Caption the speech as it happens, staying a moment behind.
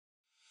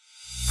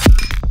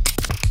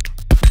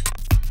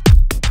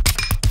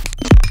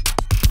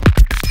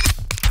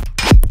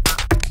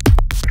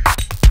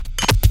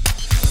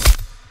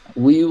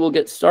we'll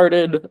get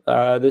started.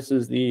 This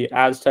is the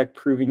Aztec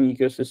Proving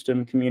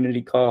Ecosystem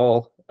community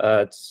call.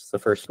 It's the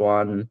first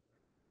one.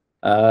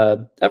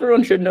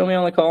 Everyone should know me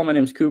on the call. My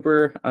name's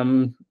Cooper.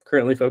 I'm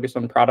currently focused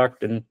on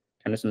product and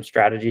kind of some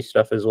strategy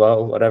stuff as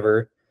well,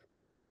 whatever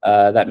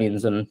that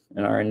means in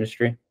our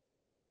industry.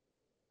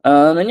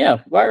 And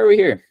yeah, why are we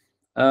here?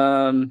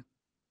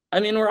 I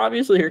mean, we're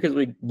obviously here because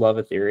we love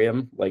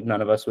Ethereum. Like,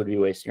 none of us would be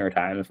wasting our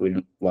time if we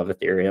didn't love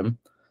Ethereum.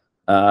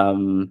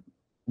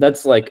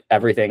 That's like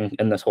everything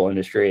in this whole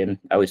industry, and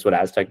at least what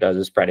Aztec does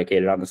is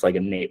predicated on this like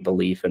innate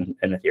belief in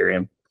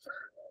Ethereum.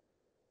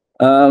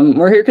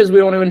 We're here because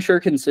we want to ensure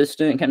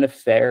consistent, kind of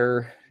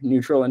fair,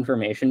 neutral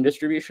information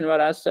distribution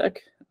about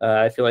Aztec.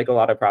 I feel like a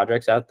lot of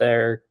projects out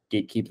there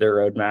gatekeep their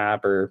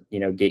roadmap, or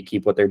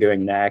gatekeep what they're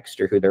doing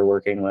next, or who they're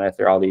working with,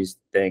 or all these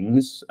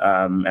things.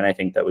 And I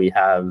think that we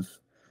have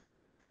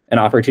an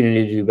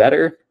opportunity to do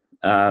better.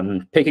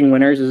 Picking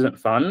winners isn't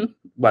fun,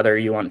 whether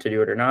you want to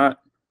do it or not.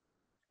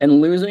 And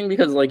losing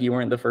because like you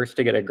weren't the first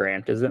to get a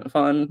grant isn't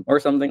fun, or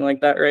something like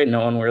that, right?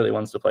 No one really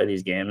wants to play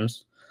these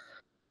games.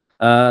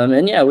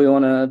 And yeah, we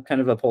want to kind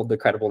of uphold the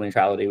credible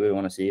neutrality we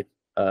want to see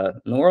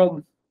in the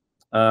world.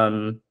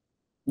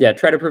 Yeah,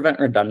 try to prevent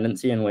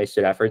redundancy and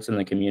wasted efforts in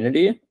the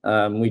community.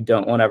 We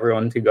don't want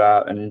everyone to go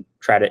out and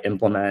try to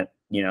implement,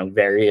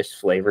 various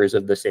flavors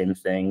of the same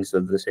things,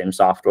 of the same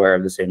software,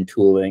 of the same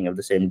tooling, of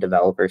the same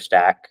developer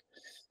stack.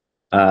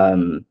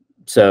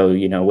 So,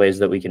 ways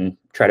that we can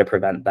try to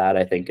prevent that,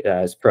 I think,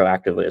 as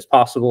proactively as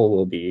possible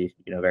will be,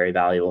 very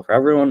valuable for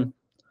everyone.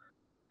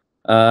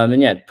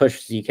 And yeah,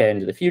 push ZK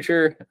into the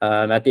future.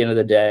 At the end of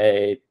the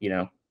day,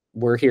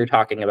 we're here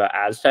talking about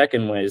Aztec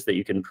in ways that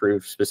you can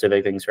prove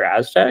specific things for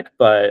Aztec,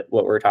 but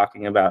what we're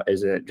talking about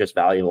isn't just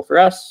valuable for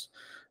us,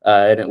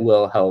 and it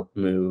will help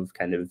move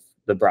kind of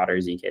the broader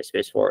ZK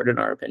space forward, in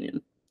our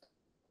opinion.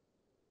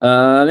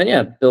 And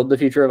yeah, build the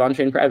future of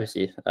on-chain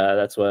privacy.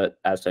 That's what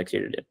Aztec's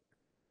here to do.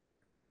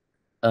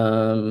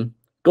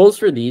 Goals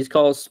for these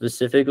calls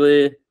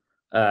specifically,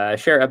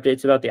 share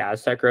updates about the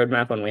Aztec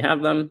roadmap when we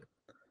have them.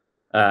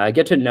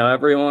 Get to know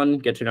everyone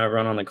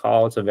on the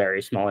call. It's a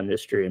very small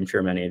industry. I'm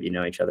sure many of you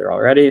know each other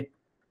already.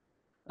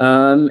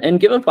 And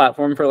give a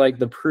platform for like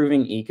the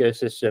proving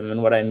ecosystem.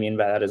 And what I mean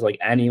by that is like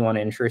anyone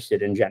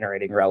interested in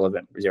generating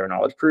relevant zero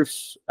knowledge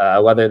proofs,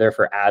 whether they're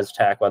for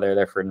Aztec, whether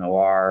they're for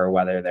Noir, or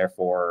whether they're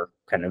for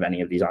kind of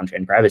any of these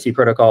on-chain privacy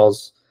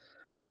protocols.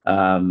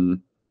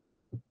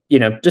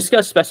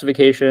 Discuss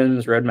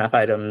specifications, roadmap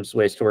items,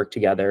 ways to work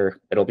together.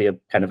 It'll be a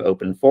kind of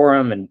open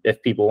forum. And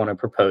if people want to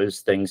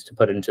propose things to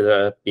put into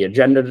the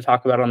agenda to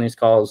talk about on these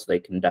calls, they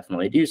can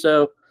definitely do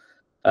so.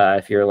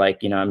 If you're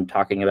like, I'm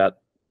talking about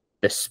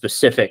this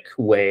specific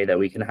way that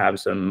we can have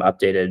some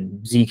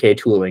updated ZK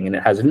tooling and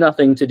it has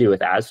nothing to do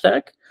with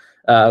Aztec,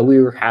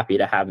 we were happy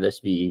to have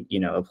this be,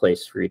 a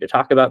place for you to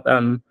talk about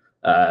them.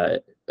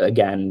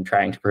 Again,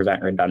 trying to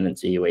prevent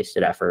redundancy,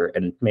 wasted effort,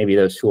 and maybe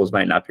those tools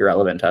might not be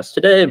relevant to us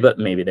today, but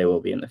maybe they will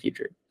be in the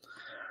future.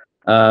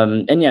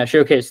 And yeah,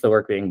 showcase the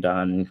work being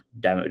done,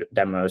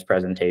 demos,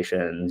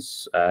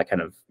 presentations,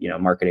 kind of,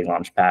 marketing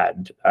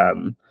launchpad.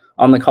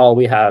 On the call,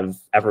 we have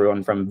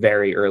everyone from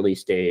very early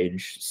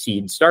stage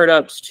seed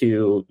startups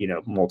to,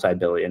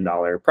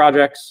 multi-billion-dollar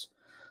projects.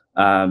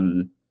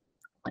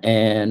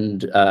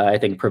 And I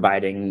think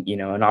providing,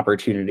 an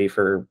opportunity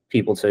for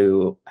people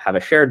to have a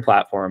shared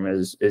platform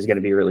is going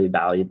to be really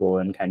valuable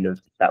in kind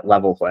of that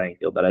level playing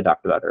field that I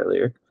talked about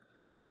earlier.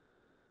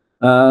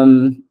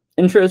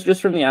 Intros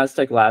just from the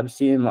Aztec Labs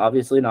team.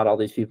 Obviously, not all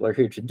these people are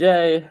here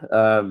today.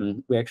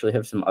 We actually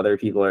have some other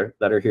people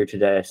that are here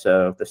today,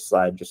 so this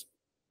slide just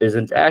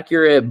isn't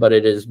accurate, but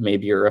it is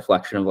maybe a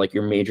reflection of like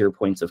your major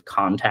points of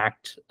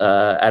contact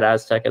at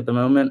Aztec at the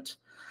moment.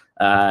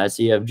 So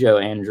you have Joe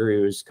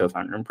Andrews,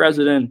 co-founder and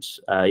president.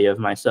 You have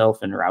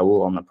myself and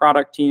Raul on the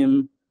product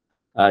team.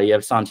 You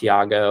have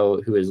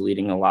Santiago, who is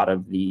leading a lot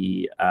of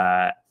the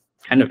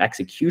kind of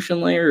execution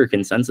layer or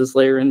consensus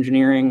layer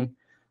engineering.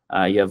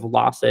 You have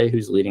Lasse,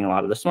 who's leading a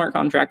lot of the smart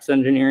contracts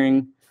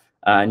engineering.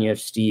 And you have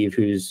Steve,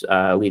 who's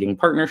leading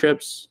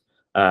partnerships.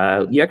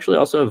 You actually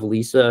also have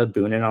Lisa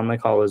Boonin on the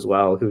call as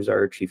well, who's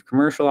our chief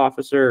commercial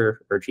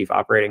officer or chief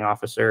operating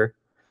officer.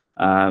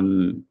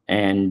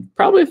 And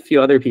probably a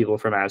few other people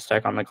from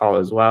Aztec on the call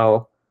as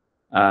well.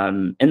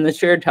 In the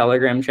shared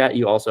Telegram chat,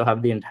 you also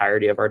have the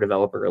entirety of our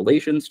developer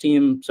relations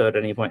team. So at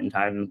any point in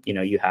time,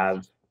 you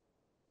have,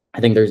 I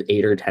think there's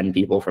 8 or 10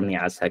 people from the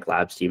Aztec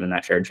Labs team in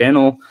that shared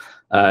channel.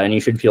 And you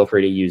should feel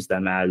free to use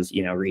them as,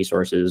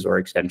 resources or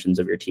extensions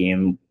of your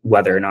team,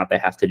 whether or not they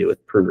have to do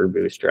with Prover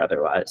Boost or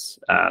otherwise.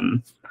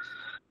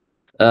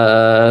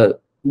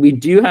 We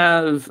do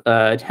have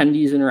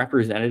attendees and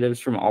representatives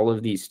from all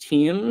of these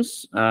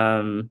teams.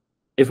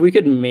 If we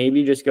could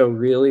maybe just go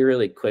really,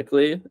 really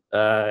quickly,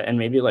 and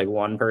maybe like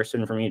one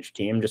person from each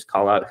team just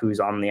call out who's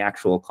on the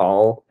actual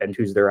call and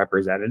who's the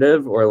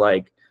representative, or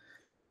like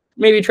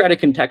maybe try to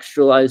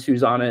contextualize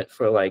who's on it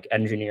for like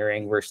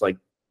engineering versus like,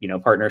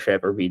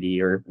 partnership or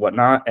BD or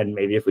whatnot. And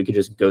maybe if we could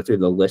just go through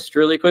the list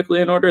really quickly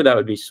in order, that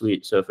would be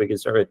sweet. So if we could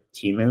start with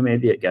Timu,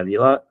 maybe at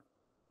Gevulot.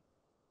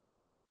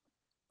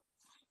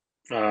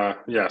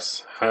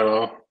 Yes.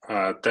 Hello.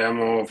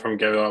 Demo from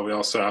Gabriel. We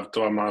also have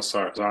Thomas.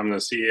 So I'm the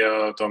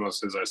CEO.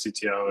 Thomas is our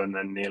CTO, and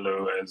then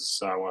Nilu is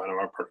one of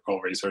our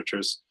protocol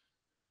researchers.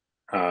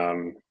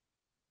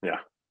 Yeah.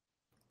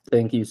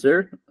 Thank you,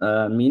 sir.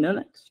 Mina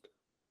next.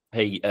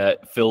 Hey,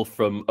 Phil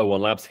from O1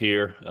 Labs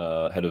here,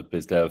 head of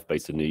biz dev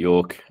based in New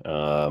York.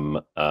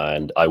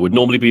 And I would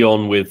normally be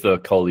on with a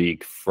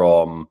colleague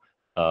from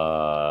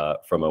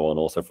O1,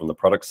 also from the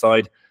product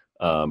side,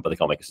 but they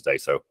can't make it today,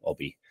 so I'll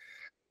be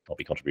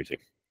contributing.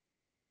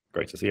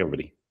 Great to see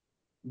everybody.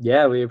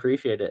 Yeah, we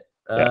appreciate it.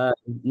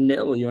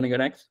 Nil, you want to go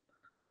next?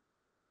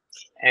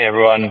 Hey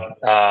everyone,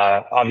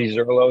 Avi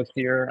Zerlo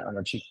here. I'm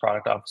a Chief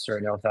Product Officer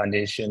at Nil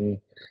Foundation,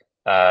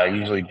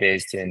 usually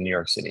based in New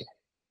York City.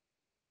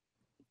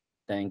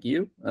 Thank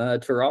you.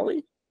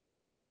 Terali?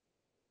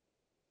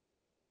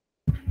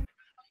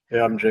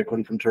 Yeah, I'm Jake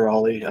from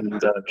Terali,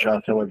 and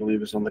Jeff Hill, I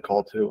believe, is on the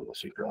call too,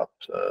 unless he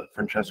dropped.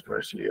 Francesco,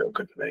 our CEO,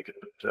 couldn't make it,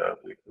 but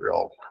we're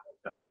all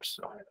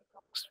so.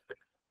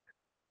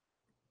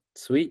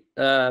 Sweet.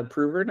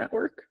 Prover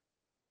Network?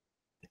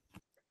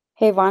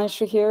 Hey,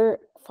 Vanisha here,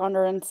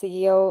 founder and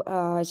CEO.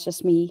 It's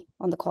just me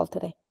on the call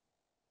today.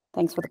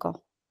 Thanks for the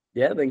call.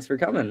 Yeah, thanks for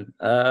coming.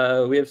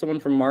 We have someone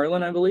from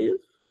Marlin, I believe.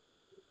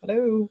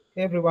 Hello,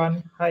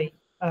 everyone. Hi.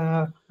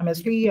 I'm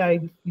Ashley. I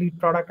lead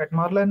product at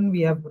Marlin.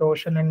 We have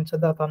Roshan and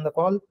Siddharth on the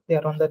call. They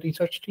are on the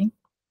research team.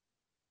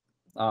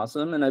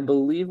 Awesome. And I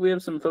believe we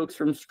have some folks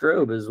from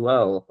Strobe as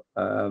well.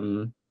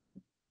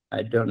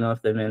 I don't know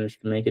if they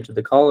managed to make it to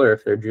the call or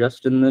if they're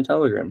just in the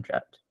Telegram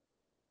chat.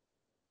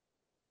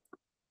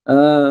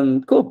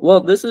 Cool.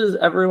 Well, this is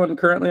everyone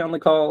currently on the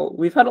call.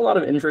 We've had a lot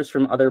of interest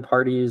from other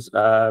parties.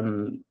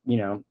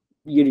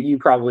 You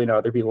probably know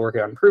other people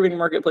working on proving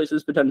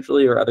marketplaces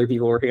potentially, or other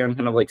people working on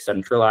kind of like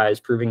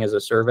centralized proving as a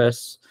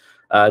service.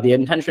 The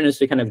intention is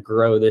to kind of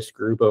grow this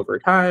group over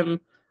time.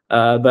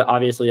 But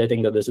obviously, I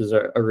think that this is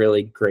a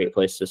really great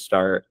place to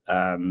start.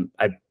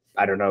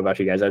 I don't know about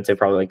you guys. I'd say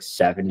probably like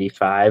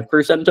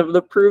 75% of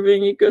the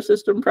proving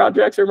ecosystem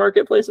projects or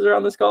marketplaces are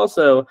on this call.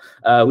 So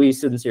we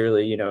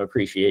sincerely,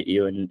 appreciate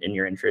you and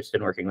your interest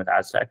in working with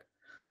Aztec.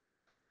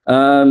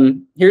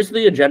 Here's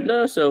the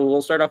agenda. So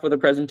we'll start off with a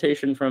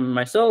presentation from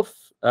myself.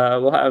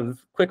 We'll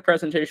have quick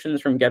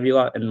presentations from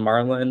Gebulot and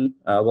Marlin.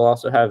 We'll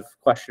also have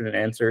question and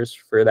answers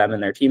for them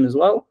and their team as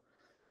well.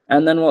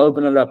 And then we'll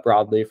open it up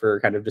broadly for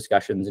kind of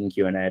discussions and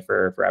Q&A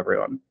for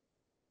everyone.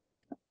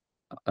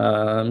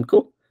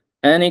 Cool.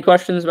 Any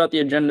questions about the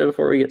agenda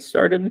before we get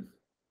started?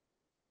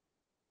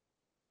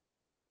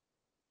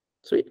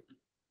 Sweet.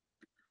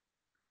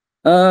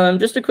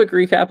 Just a quick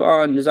recap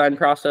on design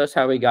process,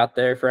 how we got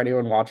there for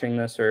anyone watching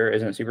this or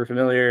isn't super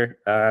familiar.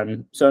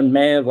 So in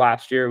May of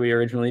last year, we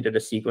originally did a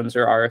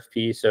sequencer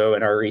RFP. So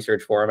in our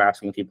research forum,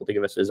 asking people to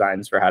give us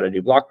designs for how to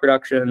do block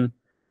production.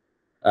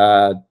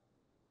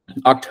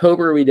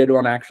 October, we did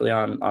one actually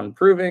on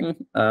proving,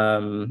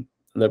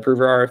 the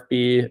prover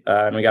RFP,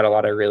 and we got a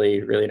lot of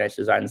really, really nice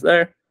designs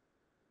there.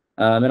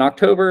 In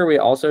October, we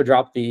also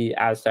dropped the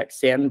Aztec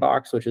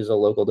Sandbox, which is a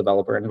local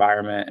developer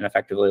environment and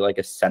effectively like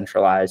a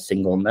centralized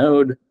single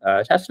node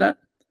testnet.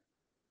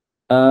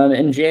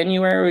 In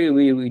January,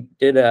 we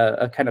did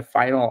a kind of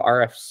final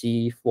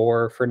RFC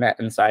for Net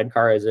and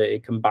Sidecar as a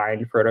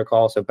combined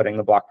protocol, so putting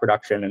the block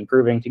production and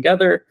proving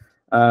together.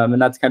 And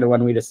that's kind of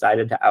when we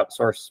decided to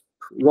outsource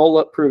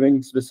roll-up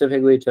proving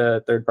specifically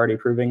to third-party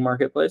proving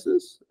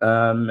marketplaces.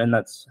 And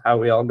that's how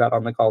we all got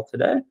on the call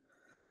today.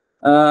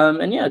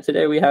 And yeah,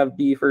 today we have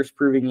the first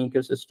proving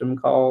ecosystem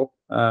call.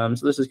 So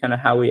this is kind of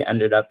how we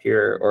ended up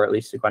here, or at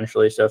least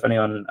sequentially. So if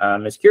anyone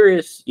is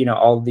curious,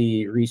 all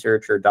the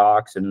research or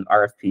docs and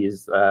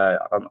RFPs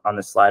on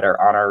this slide are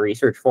on our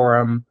research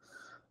forum,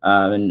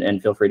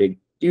 and feel free to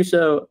do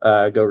so.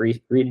 Go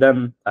read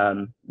them.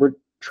 We're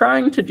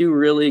trying to do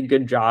really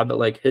good job at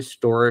like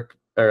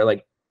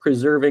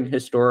preserving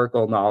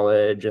historical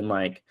knowledge and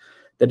like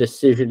the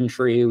decision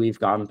tree we've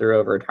gone through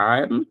over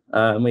time.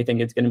 We think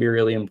it's going to be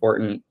really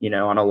important,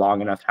 on a long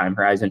enough time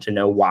horizon to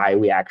know why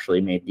we actually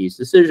made these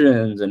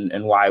decisions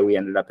and why we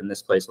ended up in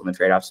this place on the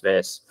trade-off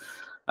space.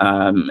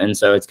 And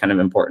so it's kind of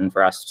important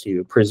for us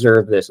to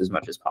preserve this as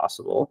much as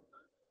possible.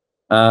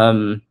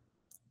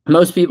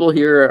 Most people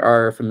here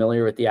are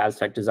familiar with the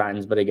Aztec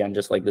designs, but again,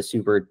 just like the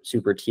super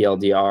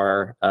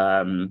TLDR,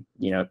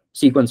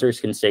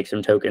 sequencers can stake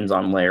some tokens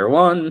on layer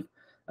 1.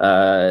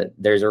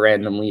 There's a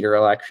random leader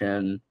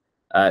election.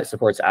 It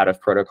supports out of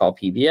protocol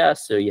PBS,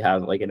 so you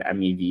have like an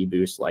MEV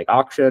boost like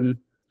auction.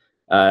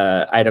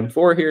 Item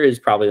 4 here is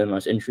probably the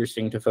most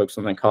interesting to folks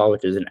on the call,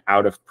 which is an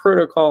out of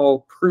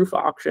protocol proof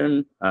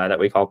auction that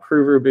we call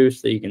prover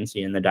boost, that you can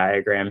see in the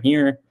diagram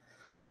here.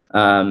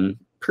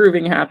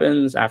 Proving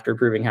happens. After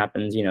proving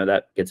happens,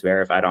 that gets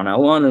verified on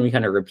L1, and we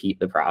kind of repeat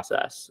the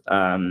process.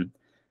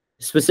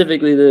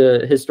 Specifically,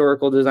 the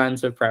historical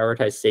designs have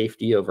prioritized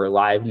safety over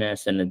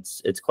liveness, and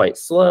it's quite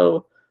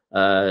slow.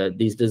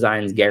 These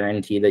designs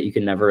guarantee that you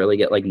can never really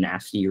get like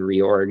nasty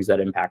reorgs that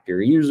impact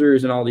your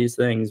users and all these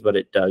things, but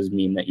it does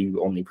mean that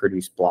you only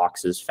produce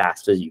blocks as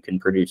fast as you can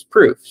produce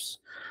proofs,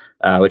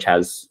 which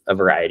has a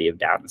variety of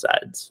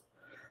downsides.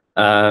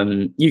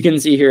 You can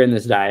see here in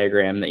this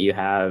diagram that you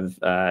have,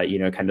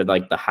 kind of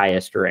like the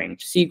highest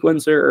ranked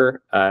sequencer,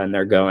 and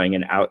they're going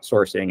and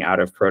outsourcing out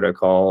of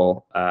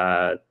protocol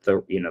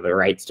the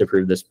rights to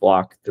prove this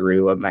block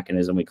through a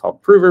mechanism we call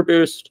prover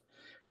boost.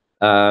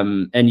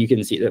 And you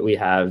can see that we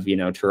have,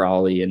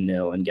 Turali and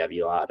Nil and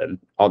Gevulat and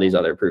all these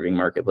other proving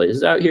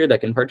marketplaces out here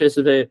that can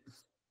participate.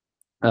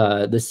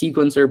 The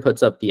sequencer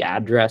puts up the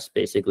address,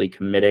 basically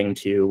committing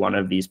to one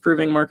of these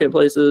proving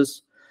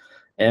marketplaces.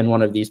 And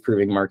one of these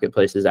proving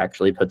marketplaces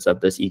actually puts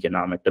up this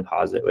economic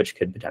deposit, which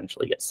could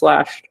potentially get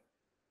slashed.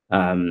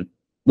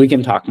 We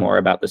can talk more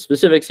about the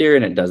specifics here,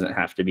 and it doesn't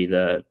have to be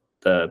the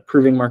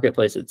proving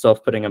marketplace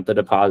itself putting up the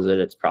deposit.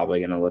 It's probably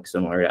going to look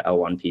similar to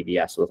L1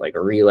 PBS with like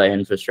a relay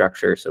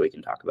infrastructure, so we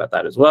can talk about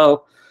that as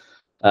well.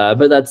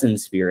 But that's in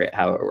spirit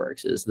how it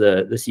works, is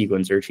the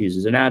sequencer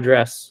chooses an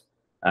address.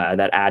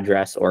 That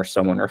address or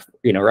someone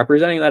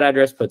representing that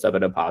address puts up a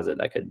deposit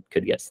that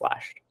could get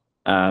slashed.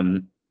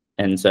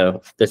 And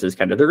so this is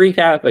kind of the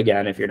recap.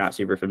 Again, if you're not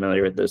super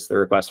familiar with this, the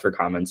request for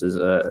comments is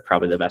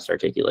probably the best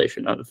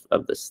articulation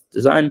of this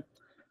design.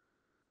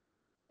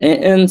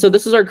 And so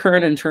this is our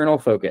current internal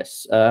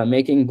focus,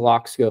 making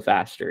blocks go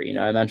faster.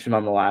 I mentioned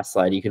on the last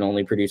slide, you can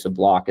only produce a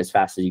block as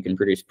fast as you can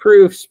produce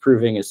proofs.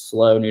 Proving is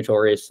slow,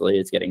 notoriously.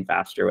 It's getting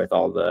faster with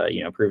all the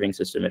proving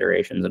system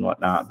iterations and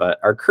whatnot. But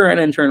our current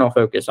internal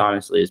focus,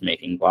 honestly, is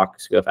making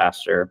blocks go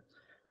faster.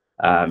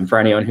 For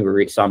anyone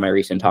who saw my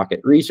recent talk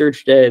at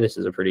Research Day, this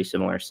is a pretty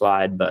similar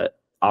slide, but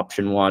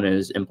option 1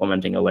 is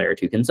implementing a layer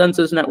 2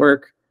 consensus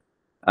network.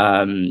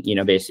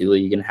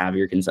 Basically you can have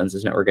your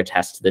consensus network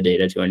attest to the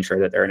data to ensure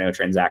that there are no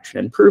transaction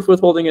and proof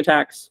withholding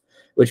attacks,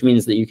 which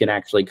means that you can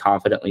actually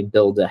confidently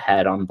build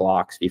ahead on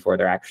blocks before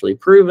they're actually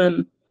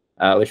proven,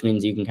 which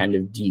means you can kind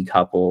of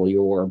decouple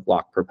your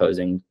block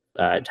proposing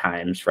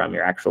times from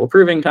your actual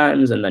proving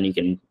times, and then you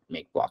can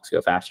make blocks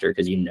go faster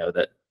because you know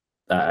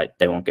that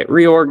they won't get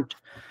reorged.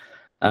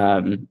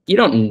 You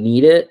don't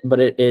need it, but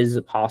it is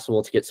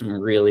possible to get some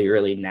really,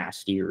 really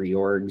nasty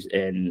reorgs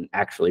in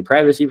actually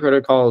privacy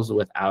protocols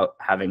without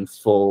having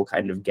full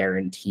kind of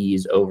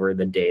guarantees over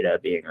the data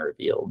being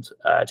revealed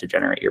to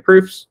generate your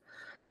proofs.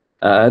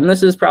 And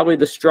this is probably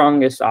the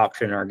strongest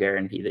option or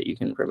guarantee that you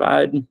can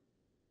provide.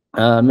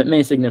 It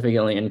may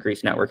significantly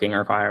increase networking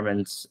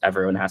requirements.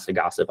 Everyone has to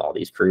gossip all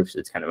these proofs.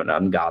 It's kind of an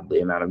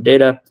ungodly amount of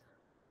data.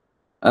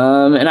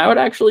 And I would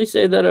actually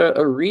say that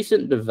a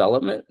recent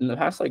development in the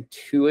past like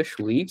 2-ish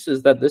weeks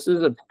is that this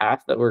is a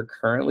path that we're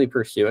currently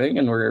pursuing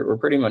and we're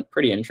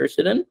pretty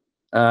interested in.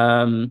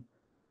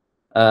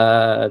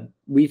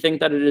 We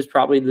think that it is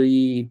probably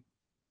the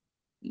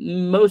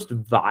most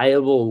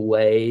viable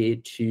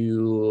way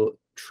to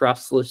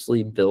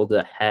trustlessly build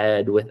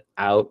ahead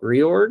without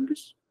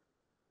reorgs.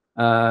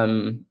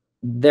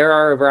 There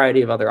are a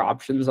variety of other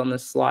options on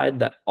this slide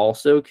that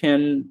also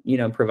can,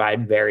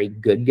 provide very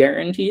good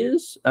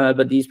guarantees,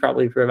 but these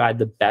probably provide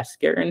the best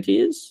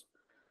guarantees.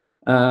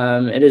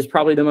 It is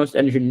probably the most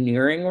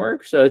engineering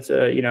work, so it's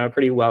a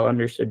pretty well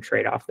understood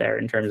trade-off there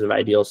in terms of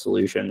ideal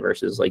solution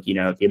versus like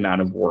the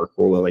amount of work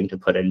we're willing to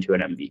put into an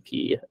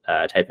MVP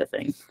type of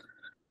thing.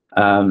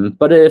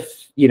 But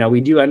if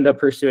we do end up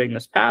pursuing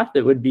this path,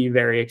 it would be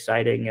very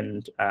exciting,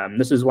 and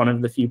this is one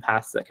of the few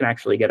paths that can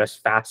actually get us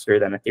faster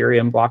than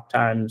Ethereum block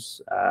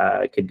times.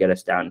 It could get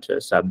us down to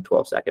sub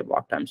 12-second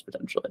block times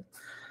potentially.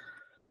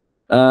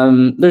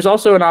 There's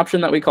also an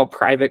option that we call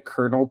private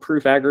kernel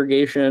proof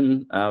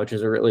aggregation, which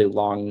is a really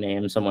long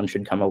name. Someone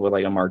should come up with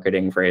like a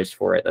marketing phrase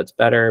for it that's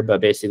better. But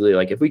basically,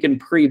 like if we can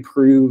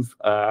pre-prove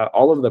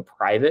all of the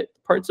private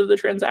parts of the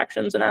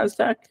transactions in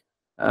Aztec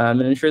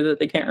and ensure that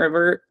they can't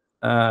revert,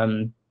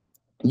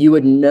 you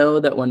would know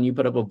that when you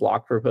put up a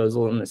block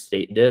proposal in the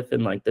state diff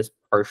and like this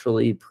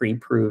partially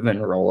pre-proven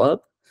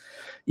rollup,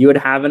 you would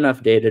have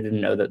enough data to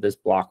know that this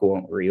block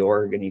won't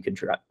reorg, and you could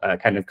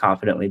kind of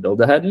confidently build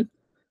ahead.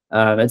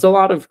 It's a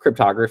lot of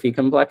cryptography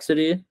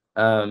complexity.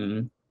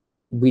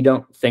 We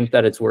don't think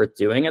that it's worth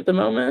doing at the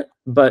moment,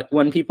 but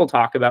when people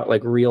talk about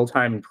like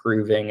real-time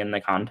proving in the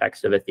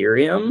context of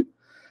Ethereum,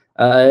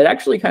 it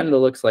actually kind of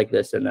looks like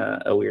this in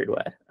a weird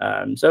way.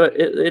 So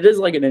it is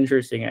like an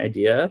interesting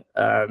idea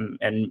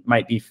and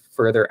might be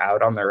further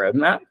out on the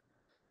roadmap.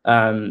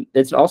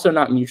 It's also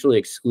not mutually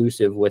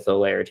exclusive with a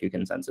layer 2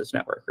 consensus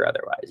network or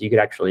otherwise. You could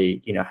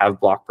actually have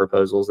block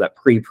proposals that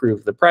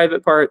pre-prove the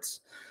private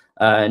parts,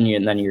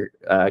 and then your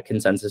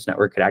consensus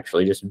network could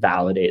actually just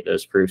validate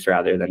those proofs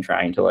rather than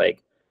trying to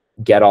like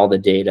get all the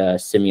data,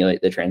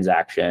 simulate the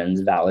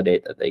transactions,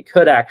 validate that they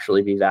could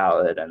actually be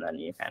valid, and then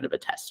you kind of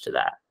attest to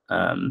that.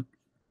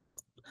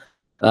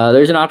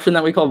 There's an option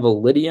that we call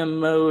Validium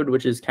mode,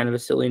 which is kind of a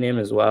silly name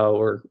as well.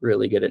 We're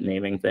really good at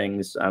naming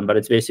things, but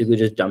it's basically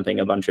just dumping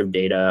a bunch of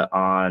data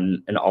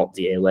on an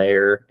alt-DA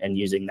layer and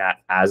using that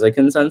as a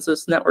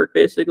consensus network,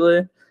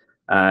 basically.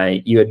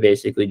 You would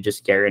basically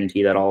just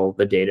guarantee that all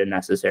the data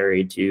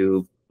necessary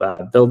to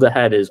build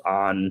ahead is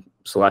on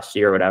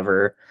Celestia or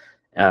whatever,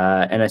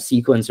 and a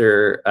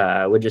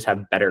sequencer would just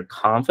have better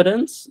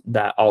confidence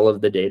that all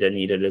of the data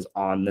needed is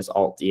on this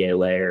alt-DA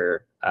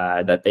layer,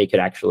 that they could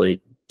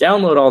actually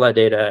download all that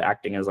data,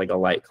 acting as like a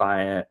light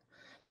client,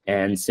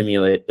 and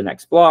simulate the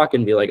next block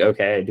and be like,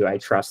 okay, do I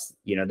trust,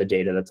 the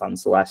data that's on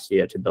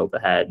Celestia to build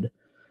ahead?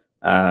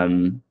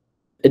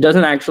 It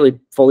doesn't actually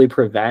fully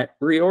prevent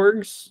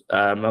reorgs.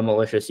 A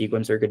malicious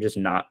sequencer could just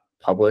not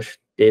publish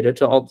data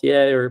to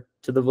Altia or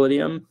to the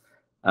Validium.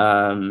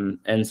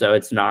 And so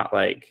it's not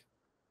like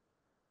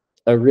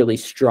a really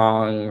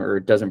strong,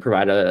 or doesn't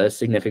provide a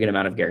significant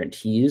amount of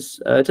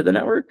guarantees to the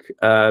network.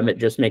 It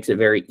just makes it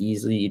very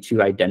easy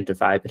to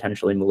identify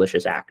potentially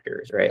malicious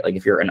actors, right? Like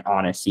if you're an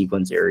honest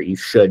sequencer, you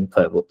should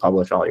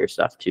publish all your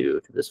stuff to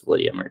this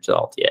Validium or to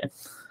Altia.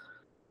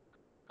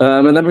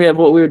 And then we have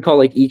what we would call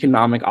like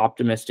economic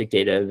optimistic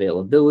data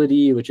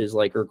availability, which is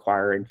like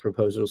requiring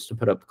proposals to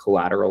put up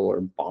collateral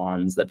or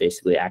bonds that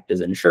basically act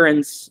as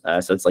insurance.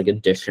 So it's like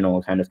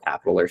additional kind of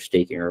capital or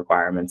staking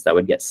requirements that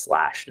would get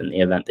slashed in the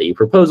event that you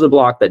propose a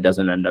block that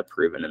doesn't end up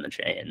proven in the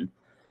chain.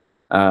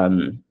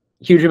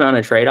 Huge amount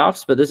of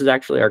trade-offs, but this is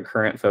actually our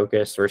current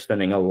focus. We're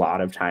spending a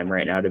lot of time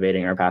right now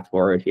debating our path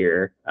forward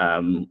here.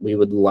 We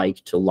would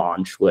like to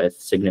launch with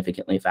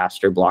significantly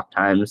faster block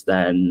times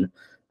than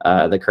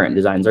the current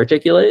designs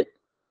articulate.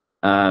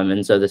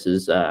 And so this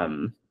is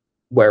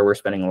where we're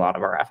spending a lot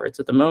of our efforts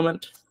at the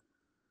moment.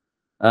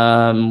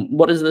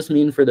 What does this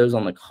mean for those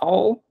on the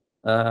call?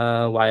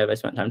 Why have I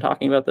spent time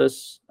talking about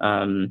this?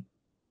 The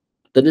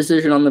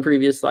decision on the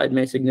previous slide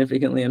may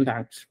significantly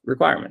impact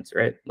requirements,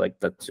 right? Like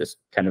that's just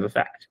kind of a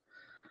fact.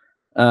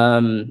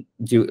 An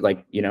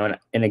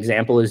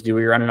example is, do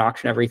we run an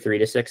auction every 3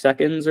 to 6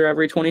 seconds or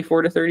every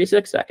 24 to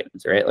 36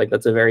 seconds, right? Like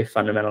that's a very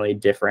fundamentally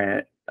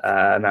different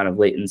amount of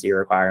latency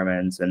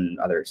requirements and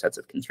other sets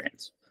of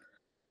constraints.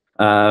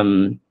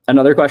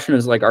 Another question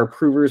is like, are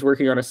provers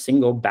working on a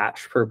single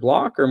batch per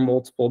block or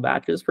multiple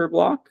batches per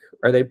block?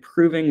 Are they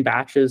proving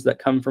batches that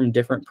come from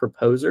different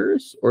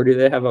proposers, or do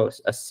they have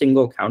a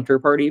single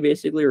counterparty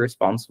basically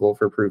responsible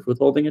for proof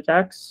withholding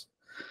attacks?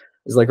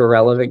 Is like a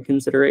relevant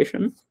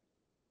consideration.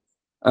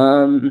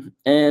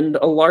 And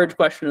a large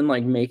question in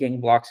like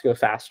making blocks go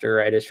faster,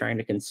 right, is trying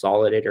to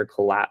consolidate or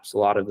collapse a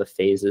lot of the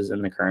phases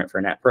in the current for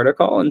net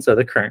protocol. And so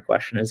the current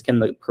question is, can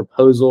the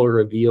proposal,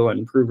 reveal,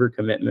 and prover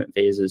commitment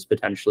phases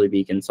potentially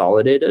be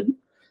consolidated,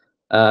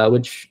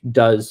 which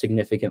does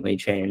significantly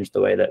change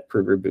the way that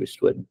prover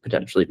boost would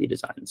potentially be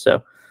designed.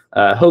 So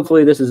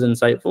hopefully this is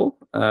insightful.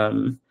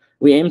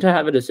 We aim to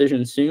have a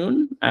decision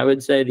soon. I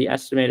would say the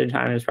estimated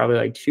time is probably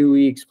like 2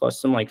 weeks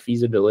plus some like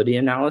feasibility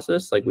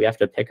analysis. Like we have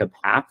to pick a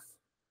path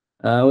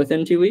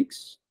within 2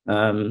 weeks.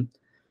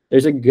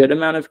 There's a good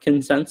amount of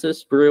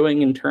consensus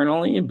brewing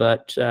internally,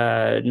 but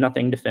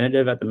nothing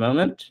definitive at the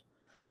moment.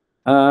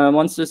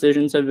 Once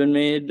decisions have been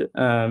made,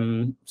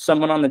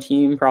 someone on the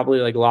team, probably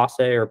like Lasse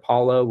or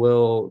Paula,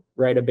 will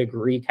write a big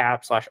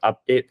recap /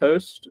 update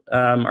post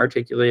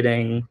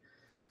articulating,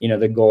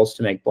 the goals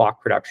to make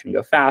block production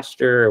go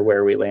faster,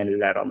 where we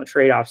landed at on the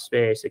trade-off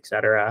space, et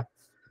cetera.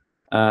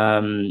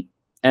 And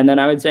then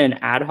I would say an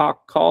ad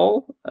hoc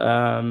call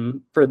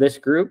for this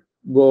group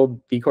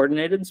will be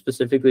coordinated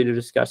specifically to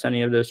discuss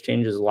any of those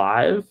changes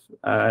live.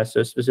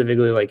 So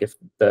specifically, like if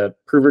the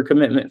prover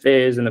commitment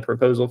phase and the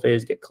proposal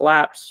phase get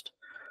collapsed,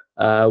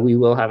 we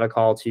will have a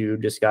call to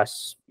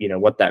discuss,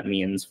 what that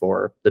means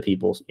for the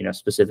people,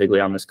 specifically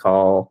on this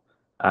call.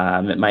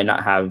 It might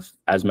not have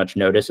as much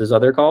notice as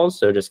other calls,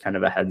 so just kind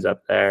of a heads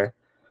up there.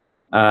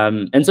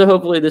 And so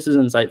hopefully this is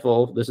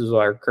insightful. This is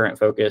our current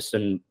focus,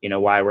 and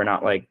why we're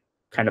not like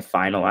kind of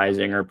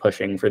finalizing or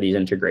pushing for these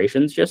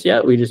integrations just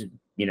yet. We just,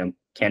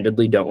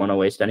 candidly don't want to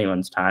waste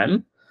anyone's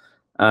time.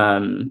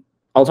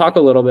 I'll talk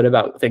a little bit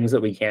about things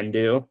that we can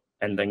do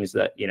and things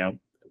that,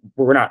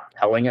 we're not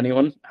telling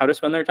anyone how to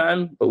spend their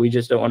time, but we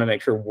just don't want to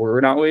make sure we're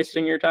not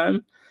wasting your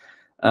time.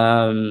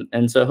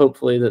 And so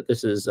hopefully that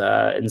this is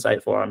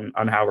insightful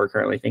on how we're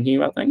currently thinking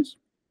about things.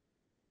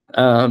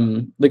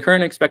 The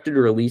current expected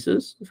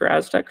releases for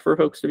Aztec, for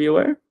folks to be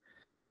aware.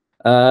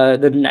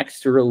 The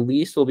next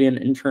release will be an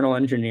internal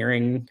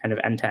engineering kind of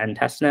end-to-end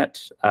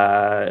testnet.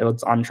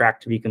 It's on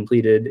track to be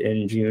completed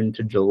in June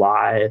to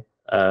July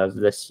of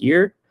this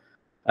year.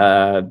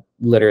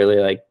 Literally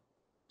like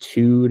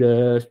 2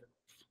 to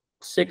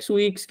 6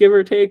 weeks, give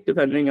or take,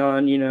 depending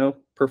on,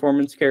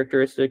 performance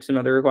characteristics and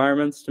other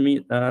requirements to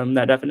meet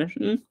that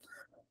definition.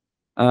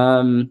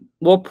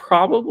 We'll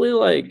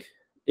probably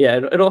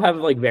it'll have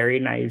like very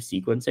naive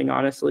sequencing,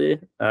 honestly.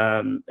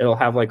 It'll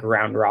have like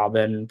round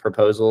robin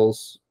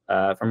proposals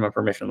from a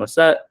permissionless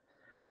set,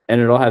 and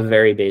it'll have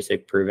very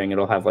basic proving.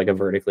 It'll have like a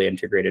vertically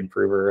integrated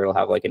prover. It'll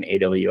have like an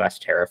AWS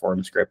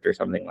Terraform script or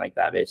something like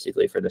that,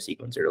 basically for the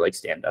sequencer to like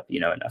stand up,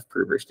 enough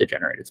provers to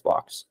generate its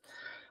blocks.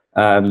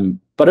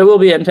 But it will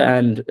be end to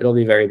end. It'll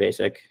be very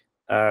basic.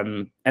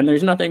 And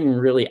there's nothing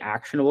really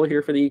actionable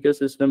here for the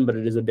ecosystem, but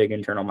it is a big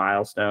internal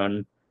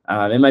milestone.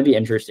 It might be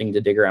interesting to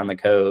dig around the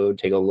code,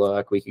 take a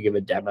look. We could give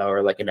a demo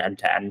or like an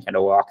end-to-end kind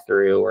of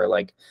walkthrough, or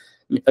like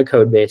a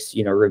code base,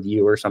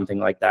 review or something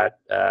like that,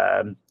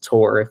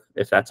 tour,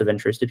 if that's of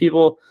interest to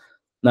people.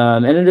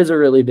 And it is a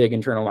really big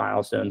internal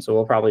milestone. So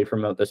we'll probably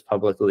promote this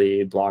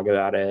publicly, blog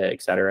about it,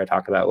 et cetera,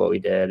 talk about what we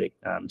did,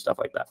 stuff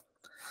like that.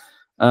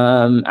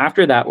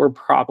 After that, we're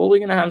probably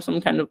going to have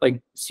some kind of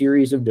like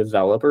series of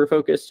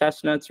developer-focused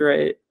testnets,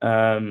 right?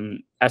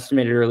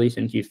 Estimated release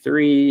in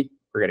Q3.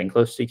 We're getting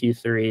close to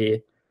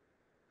Q3.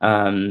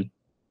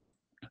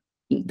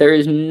 There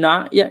is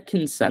not yet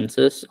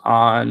consensus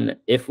on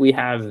if we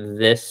have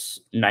this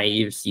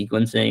naive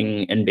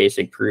sequencing and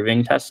basic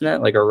proving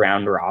testnet, like a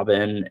round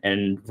robin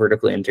and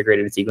vertically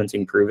integrated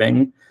sequencing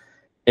proving,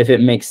 if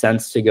it makes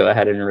sense to go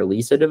ahead and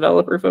release a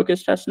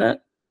developer-focused testnet.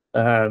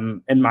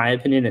 In my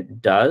opinion,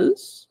 it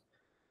does.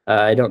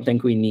 I don't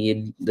think we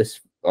need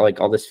this,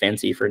 like all this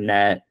fancy for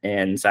net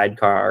and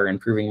sidecar and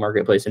proving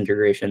marketplace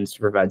integrations to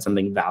provide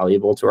something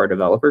valuable to our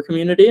developer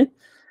community.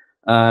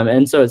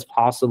 And so it's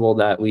possible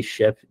that we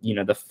ship,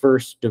 the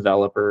first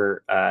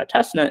developer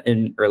testnet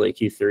in early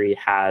Q3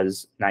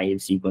 has naive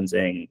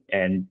sequencing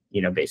and,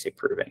 basic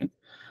proving.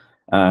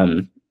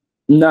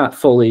 Not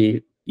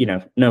fully,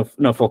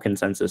 no full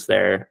consensus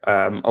there.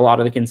 A lot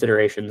of the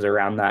considerations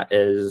around that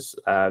is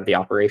the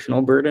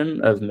operational burden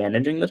of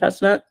managing the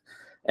testnet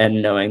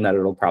and knowing that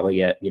it'll probably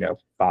get,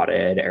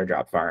 botted,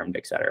 airdrop farmed,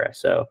 et cetera.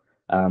 So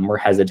we're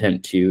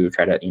hesitant to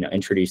try to,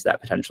 introduce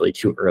that potentially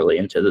too early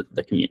into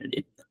the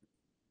community.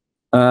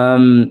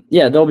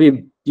 Yeah, there'll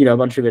be, a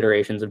bunch of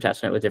iterations of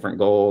testnet with different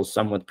goals,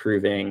 some with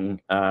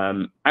proving.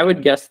 I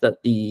would guess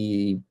that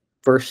the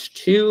first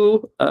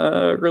two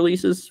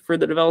releases for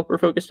the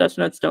developer-focused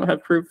testnets don't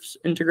have proofs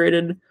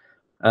integrated,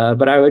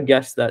 but I would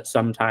guess that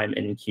sometime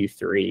in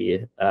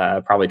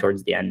Q3, probably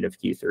towards the end of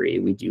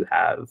Q3, we do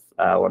have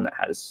one that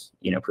has,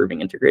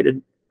 proving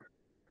integrated.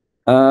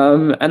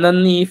 And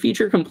then the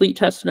feature complete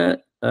testnet,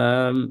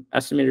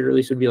 estimated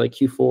release would be like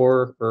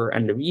Q4 or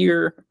end of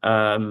year.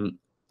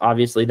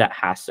 Obviously that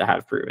has to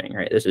have proving,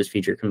 right? This is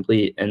feature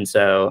complete. And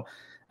so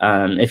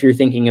if you're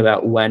thinking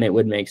about when it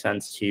would make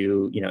sense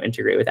to,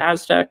 integrate with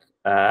Aztec,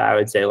 I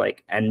would say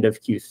like end of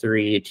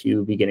Q3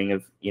 to beginning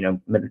of,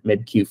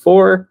 mid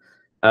Q4,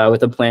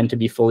 with a plan to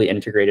be fully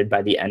integrated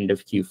by the end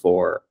of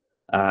Q4.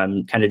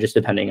 Kind of just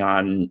depending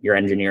on your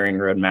engineering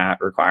roadmap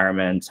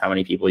requirements, how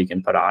many people you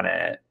can put on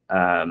it,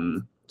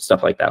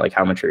 stuff like that, like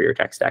how mature your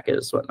tech stack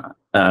is, whatnot.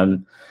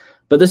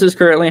 But this is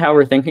currently how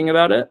we're thinking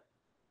about it.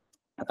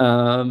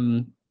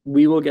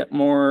 We will get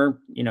more,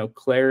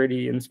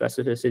 clarity and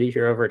specificity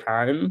here over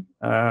time.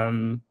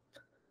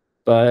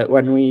 But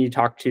when we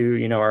talk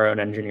to, our own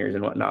engineers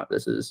and whatnot,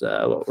 this is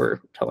what we're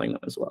telling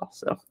them as well.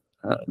 So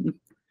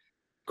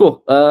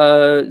cool.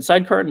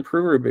 Sidecar and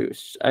prover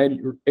boost. I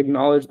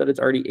acknowledge that it's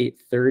already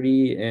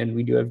 8:30 and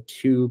we do have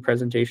 2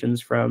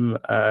 presentations from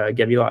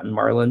Gevilot and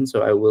Marlon,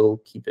 so I will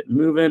keep it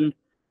moving.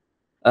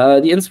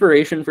 The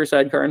inspiration for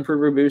Sidecar and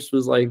Prover Boost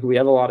was like, we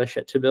have a lot of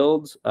shit to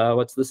build.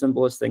 What's the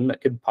simplest thing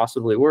that could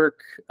possibly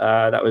work?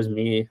 That was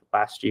me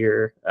last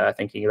year,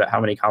 thinking about how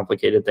many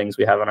complicated things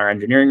we have on our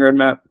engineering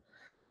roadmap.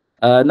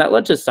 And that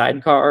led to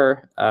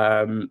Sidecar.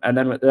 And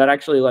then that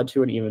actually led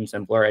to an even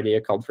simpler idea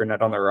called for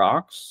Net on the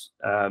Rocks.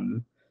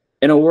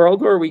 In a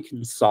world where we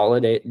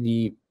consolidate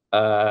the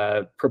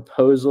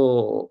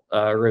proposal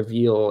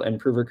reveal and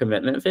prover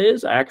commitment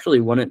phase, I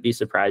actually wouldn't be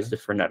surprised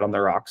if for Net on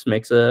the Rocks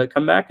makes a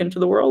comeback into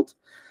the world.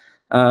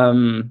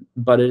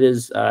 But it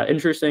is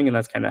interesting, and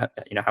that's kind of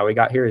how we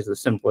got here, is the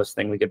simplest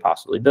thing we could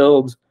possibly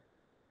build.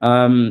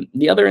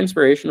 The other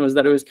inspiration was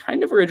that it was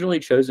kind of originally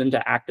chosen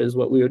to act as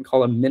what we would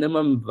call a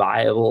minimum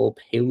viable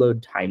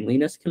payload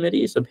timeliness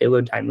committee. So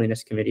payload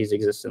timeliness committees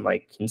exist in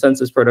like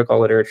consensus protocol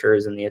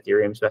literatures and the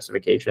Ethereum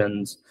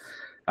specifications.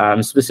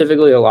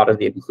 Specifically, a lot of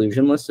the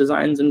inclusion list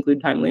designs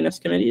include timeliness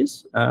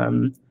committees.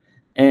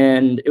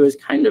 And it was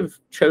kind of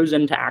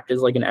chosen to act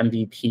as like an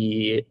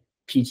MVP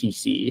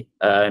PTC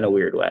in a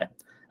weird way.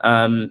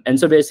 And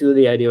so basically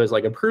the idea was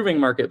like a proving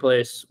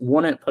marketplace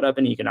wouldn't put up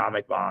an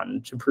economic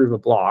bond to prove a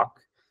block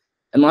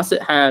unless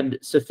it had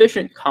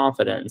sufficient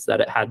confidence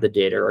that it had the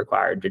data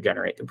required to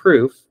generate the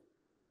proof.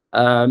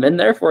 And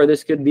therefore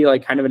this could be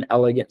like kind of an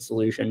elegant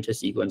solution to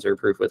sequencer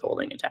proof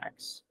withholding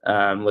attacks,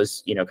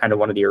 was, kind of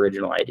one of the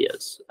original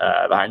ideas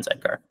behind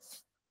Sidecar.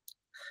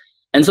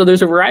 And so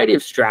there's a variety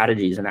of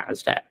strategies in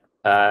Aztec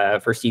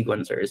for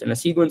sequencers, and a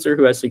sequencer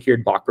who has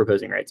secured block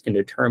proposing rights can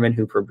determine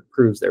who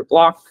proves their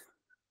block.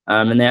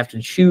 And they have to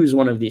choose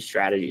one of these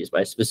strategies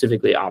by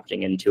specifically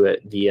opting into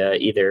it via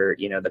either,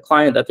 the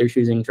client that they're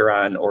choosing to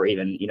run, or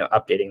even,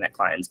 updating that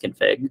client's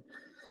config.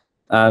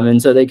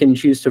 And so they can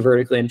choose to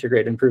vertically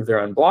integrate and prove their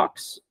own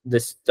blocks.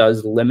 This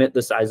does limit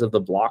the size of the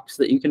blocks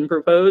that you can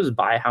propose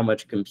by how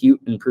much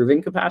compute and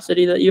proving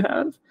capacity that you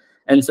have.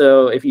 And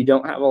so if you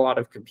don't have a lot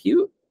of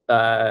compute,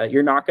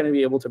 you're not going to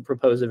be able to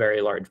propose a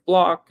very large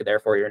block.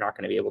 Therefore, you're not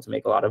going to be able to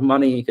make a lot of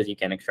money because you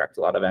can't extract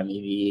a lot of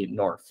MEV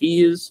nor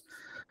fees.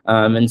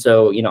 And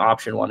so,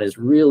 option 1 is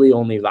really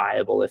only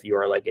viable if you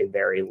are like a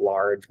very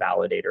large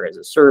validator as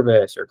a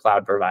service or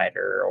cloud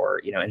provider or,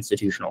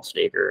 institutional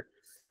staker.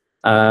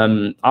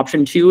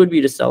 Option 2 would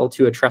be to sell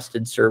to a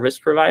trusted service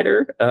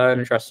provider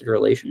and a trusted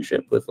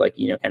relationship with like,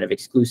 kind of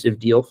exclusive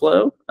deal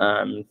flow.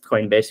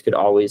 Coinbase could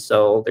always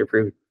sell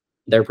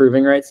their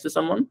proving rights to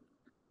someone.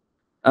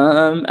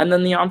 And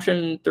then the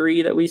option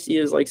 3 that we see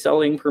is like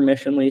selling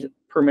permissionless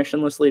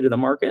permissionlessly to the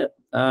market,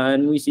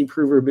 and we see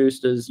Prover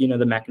Boost as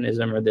the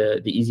mechanism or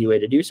the easy way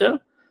to do so.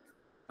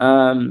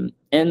 And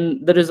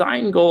the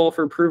design goal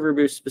for Prover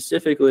Boost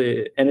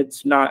specifically, and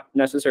it's not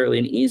necessarily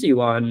an easy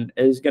one,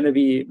 is going to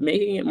be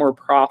making it more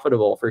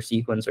profitable for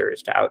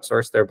sequencers to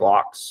outsource their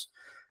blocks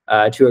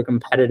to a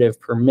competitive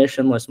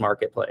permissionless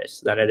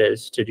marketplace than it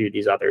is to do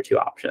these other two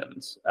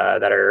options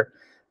that are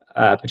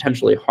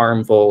potentially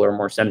harmful or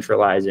more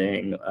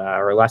centralizing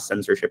or less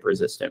censorship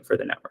resistant for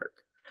the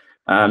network.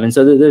 And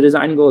so the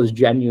design goal is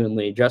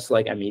genuinely, just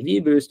like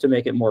MEV Boost, to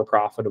make it more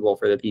profitable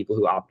for the people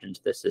who opt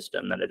into this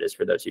system than it is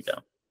for those who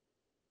don't.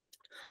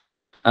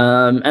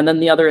 And then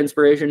the other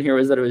inspiration here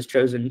was that it was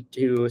chosen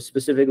to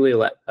specifically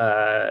let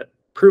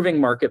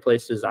proving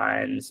marketplace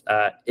designs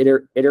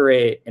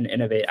iterate and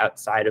innovate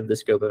outside of the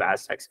scope of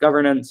Aztec's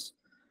governance.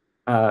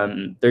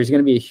 There's going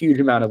to be a huge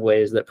amount of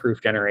ways that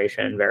proof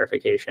generation,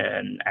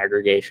 verification,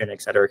 aggregation,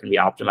 et cetera, can be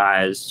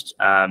optimized.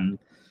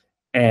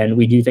 And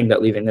we do think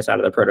that leaving this out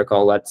of the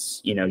protocol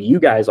lets you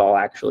guys all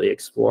actually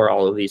explore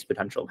all of these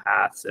potential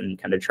paths and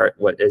kind of chart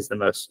what is the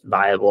most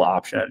viable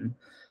option.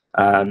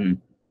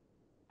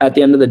 At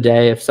the end of the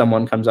day, if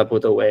someone comes up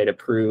with a way to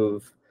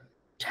prove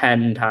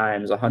 10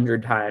 times,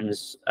 100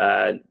 times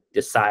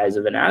the size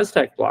of an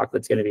Aztec block,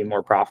 that's going to be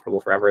more profitable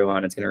for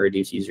everyone. It's going to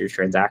reduce users'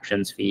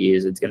 transactions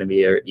fees. It's going to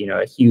be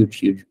a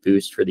huge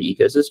boost for the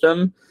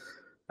ecosystem.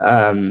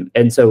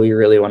 And so we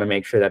really want to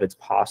make sure that it's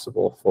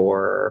possible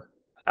for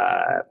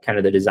kind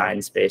of the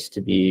design space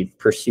to be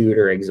pursued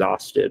or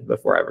exhausted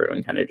before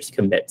everyone kind of just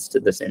commits to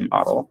the same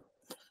model.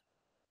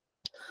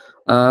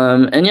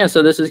 And yeah,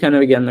 so this is kind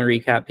of, again, the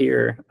recap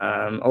here.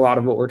 A lot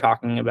of what we're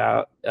talking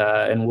about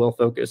and we'll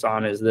focus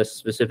on is this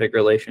specific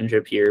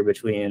relationship here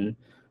between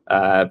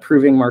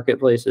proving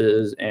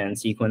marketplaces and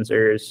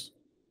sequencers.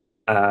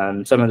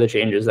 Some of the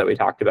changes that we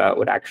talked about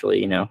would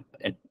actually,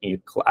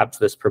 collapse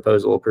this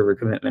proposal, prover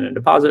commitment, and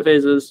deposit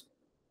phases.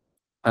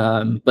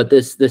 But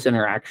this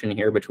interaction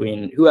here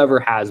between whoever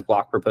has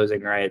block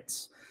proposing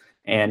rights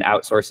and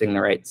outsourcing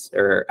the rights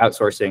or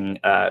outsourcing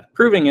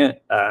proving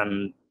it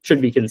should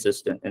be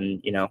consistent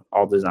in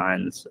all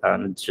designs.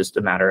 It's just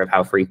a matter of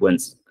how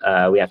frequent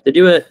we have to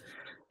do it,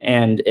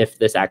 and if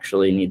this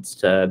actually needs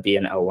to be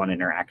an L1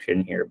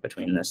 interaction here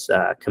between this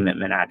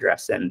commitment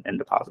address and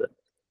deposit.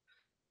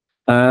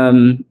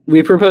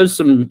 We proposed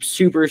some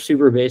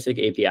super basic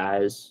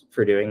APIs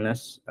for doing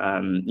this.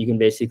 You can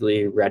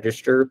basically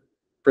register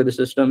for the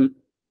system.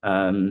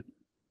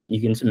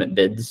 You can submit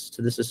bids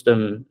to the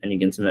system, and you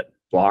can submit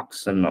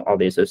blocks and all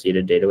the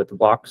associated data with the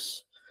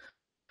blocks.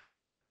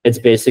 It's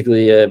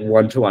basically a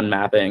one-to-one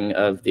mapping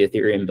of the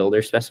Ethereum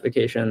builder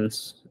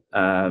specifications.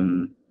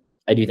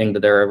 I do think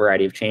that there are a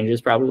variety of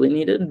changes probably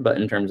needed, but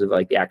in terms of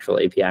like the actual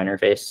API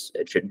interface,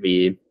 it should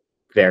be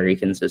very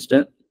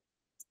consistent,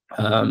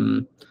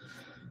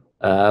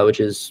 which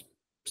is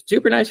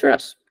super nice for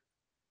us.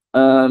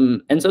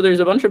 And so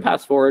there's a bunch of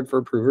paths forward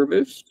for Prover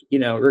Boost.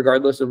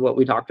 Regardless of what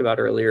we talked about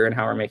earlier and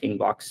how we're making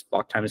block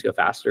times go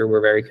faster,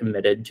 we're very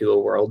committed to a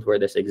world where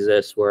this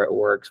exists, where it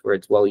works, where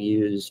it's well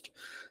used.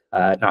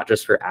 Not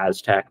just for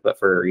Aztec, but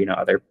for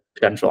other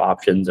potential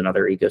options and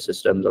other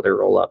ecosystems, other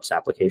rollups,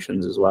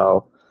 applications as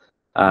well.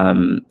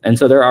 And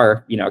so there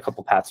are a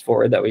couple paths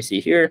forward that we see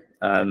here.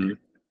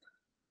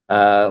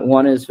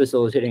 One is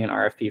facilitating an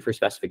RFP for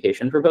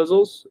specification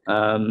proposals.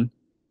 On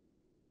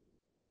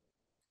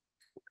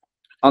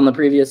the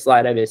previous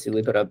slide, I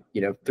basically put up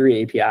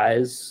 3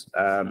 APIs.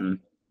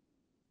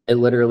 It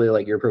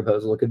literally, your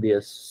proposal could be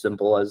as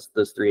simple as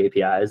those 3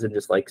 APIs and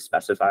just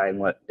specifying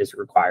what is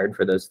required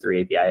for those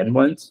 3 API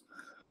endpoints.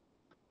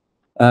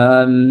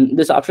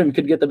 This option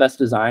could get the best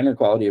design or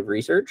quality of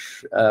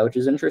research, which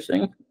is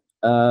interesting.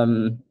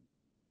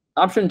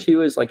 Option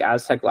 2 is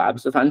Aztec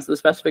Labs defines the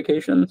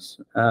specifications.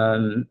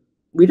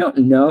 We don't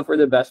know if we're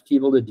the best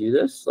people to do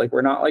this.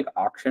 We're not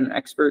auction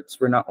experts.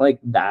 We're not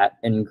that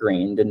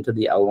ingrained into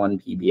the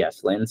L1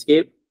 PBS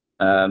landscape.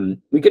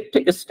 We could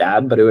take a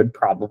stab, but it would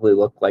probably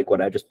look like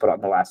what I just put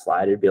on the last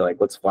slide. It'd be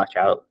let's flesh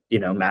out,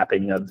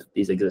 mapping of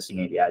these existing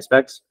API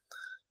specs.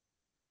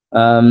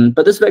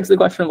 But this begs the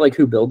question of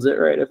who builds it,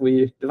 right? If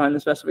we define the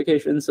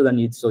specifications, so then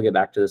you'd still get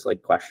back to this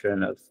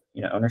question of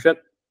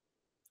ownership.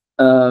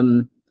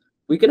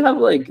 We could have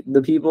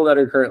the people that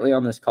are currently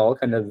on this call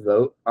kind of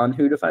vote on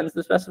who defines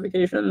the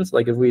specifications.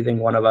 If we think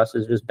one of us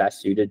is just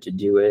best suited to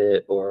do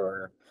it,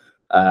 or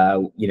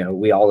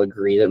we all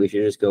agree that we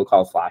should just go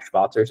call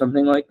Flashbots or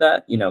something like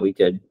that, we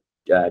could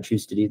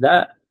choose to do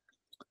that.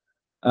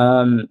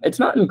 It's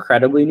not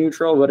incredibly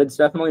neutral, but it's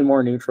definitely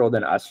more neutral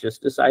than us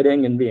just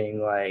deciding and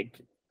being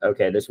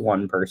okay, this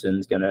one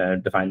person's going to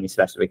define these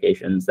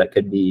specifications that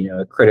could be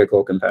a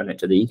critical component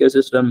to the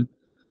ecosystem.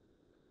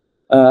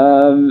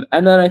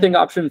 And then I think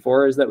option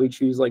 4 is that we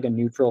choose a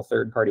neutral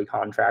third-party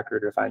contractor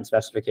to define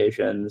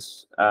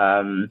specifications.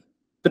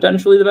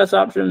 Potentially the best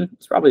option.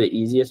 It's probably the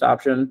easiest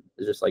option,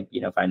 is just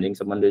finding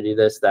someone to do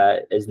this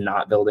that is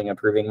not building a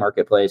proving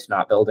marketplace,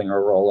 not building a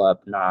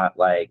roll-up, not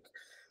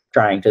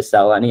trying to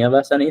sell any of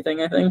us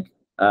anything, I think.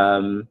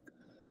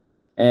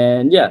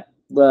 And yeah,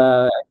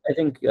 I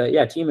think,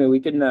 yeah, Timu, we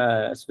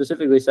can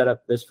specifically set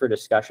up this for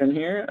discussion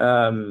here.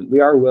 We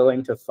are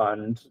willing to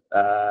fund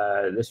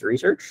this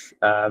research,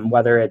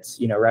 whether it's,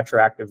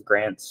 retroactive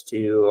grants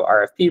to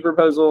RFP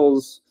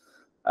proposals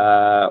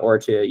or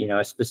to,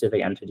 a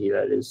specific entity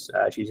that is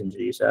choosing to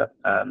do so.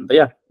 But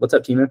yeah, what's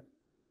up, Timu?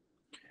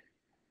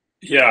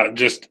 Yeah,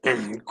 just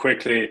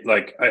quickly,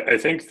 like, I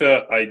think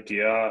the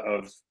idea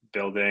of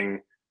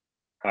building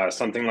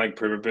something like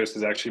Prover Boost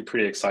is actually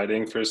pretty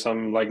exciting for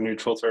some like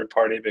neutral third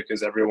party,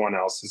 because everyone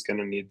else is going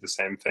to need the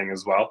same thing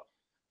as well.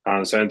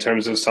 So in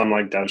terms of some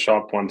like dev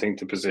shop wanting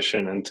to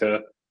position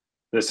into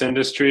this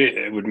industry,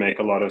 it would make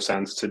a lot of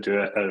sense to do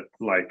it at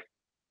like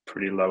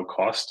pretty low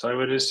cost, I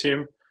would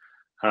assume.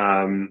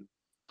 And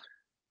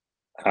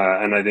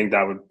I think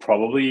that would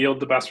probably yield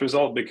the best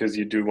result, because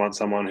you do want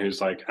someone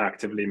who's like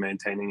actively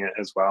maintaining it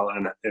as well,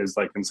 and is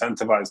like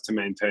incentivized to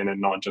maintain it,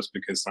 not just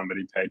because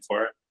somebody paid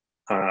for it,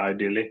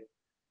 ideally.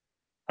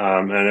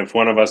 And if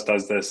one of us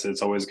does this,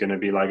 it's always going to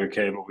be like,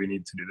 okay, but we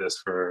need to do this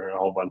for a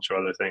whole bunch of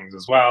other things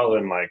as well.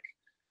 And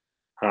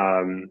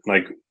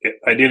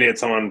ideally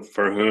it's someone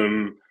for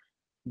whom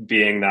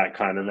being that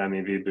kind of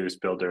MEV boost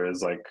builder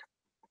is like,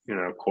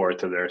 core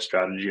to their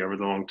strategy over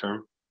the long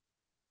term.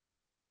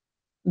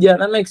 Yeah,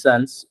 that makes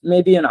sense.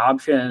 Maybe an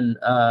option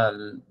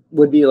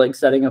would be like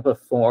setting up a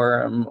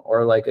forum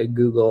or like a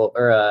Google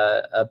or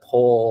a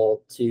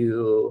poll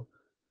to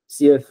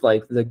see if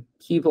like the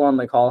people on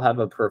the call have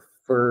a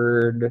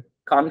preferred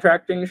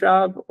contracting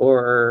shop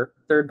or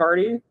third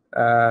party.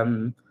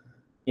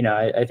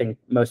 I think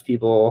most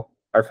people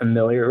are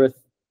familiar with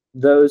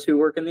those who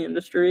work in the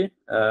industry.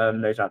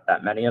 There's not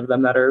that many of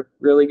them that are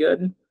really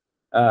good.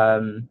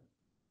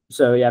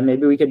 So yeah,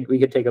 maybe we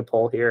could take a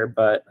poll here,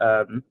 but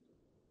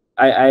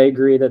I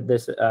agree that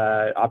this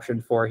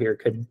option 4 here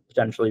could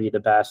potentially be the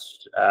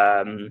best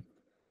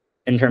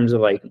in terms of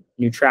like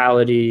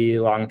neutrality,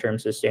 long-term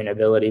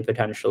sustainability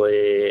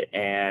potentially,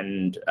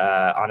 and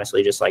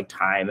honestly just like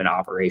time and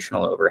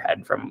operational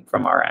overhead from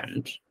our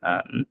end.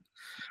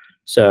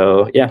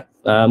 So yeah,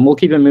 we'll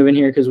keep it moving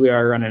here because we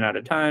are running out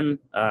of time.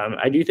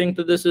 I do think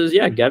that this is,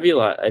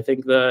 Gevula. I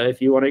think if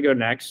you want to go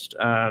next,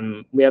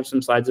 we have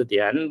some slides at the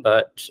end,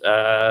 but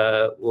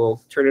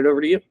we'll turn it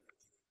over to you.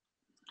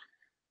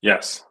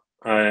 Yes.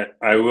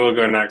 I will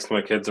go next.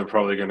 My kids are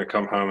probably going to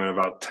come home in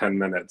about 10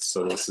 minutes.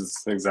 So this is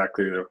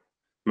exactly the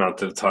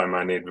amount of time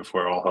I need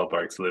before all hell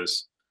breaks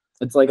loose.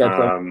 It's like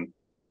yeah.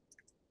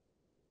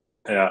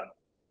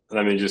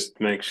 Let me just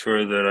make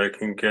sure that I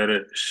can get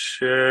it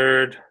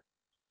shared.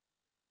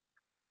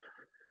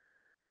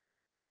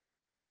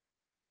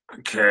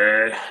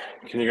 Okay.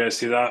 Can you guys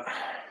see that?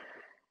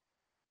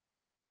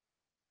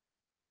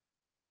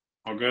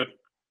 All good?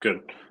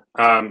 Good.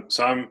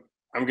 So I'm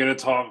going to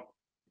talk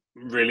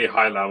really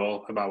high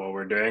level about what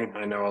we're doing.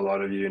 I know a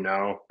lot of you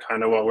know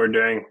kind of what we're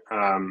doing,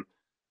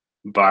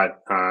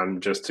 but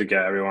just to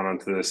get everyone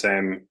onto the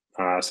same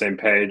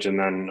page, and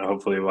then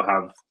hopefully we'll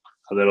have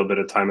a little bit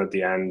of time at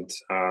the end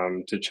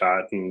to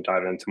chat and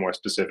dive into more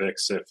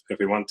specifics if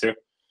we want to.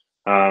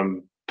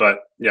 But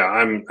yeah,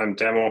 I'm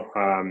Demo,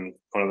 one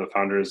of the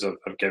founders of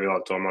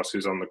Gevula. Thomas,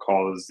 who's on the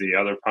call, is the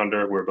other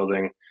founder. We're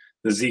building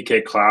the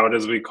ZK Cloud,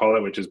 as we call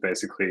it, which is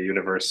basically a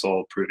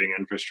universal proving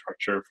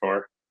infrastructure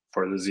for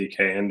the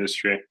ZK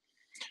industry.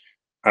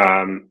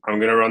 I'm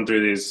going to run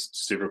through these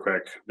super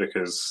quick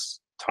because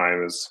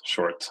time is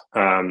short.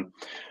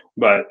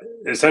 But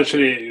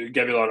essentially,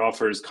 Gevula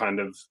offers kind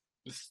of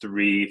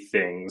 3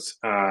 things: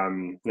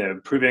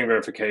 proving,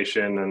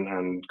 verification,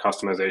 and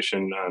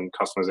customization. And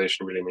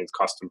customization really means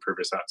custom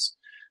prover sets.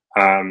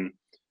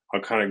 I'll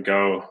kind of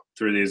go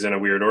through these in a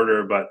weird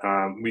order, but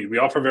we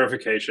offer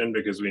verification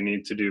because we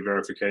need to do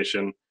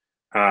verification.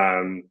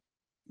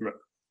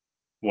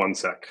 One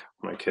sec,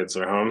 my kids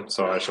are home,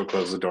 so I shall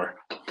close the door.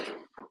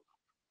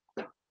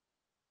 I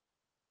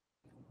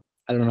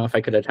don't know if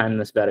I could have timed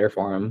this better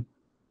for him.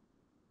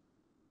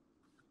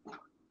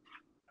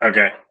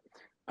 Okay.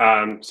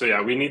 So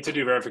yeah, we need to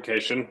do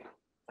verification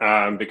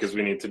because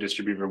we need to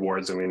distribute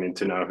rewards and we need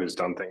to know who's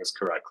done things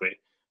correctly.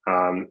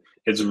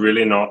 It's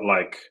really not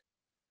like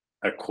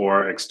a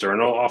core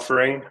external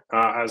offering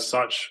as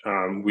such.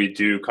 We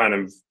do kind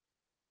of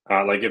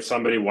like if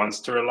somebody wants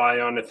to rely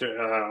on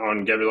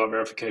Gevula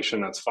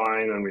verification, that's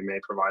fine, and we may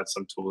provide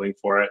some tooling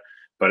for it,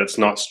 but it's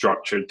not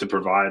structured to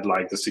provide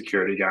like the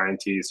security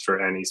guarantees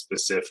for any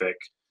specific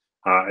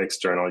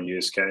external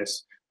use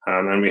case.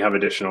 And we have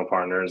additional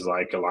partners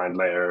like Aligned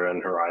Layer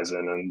and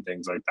Horizon and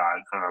things like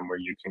that, where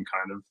you can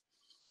kind of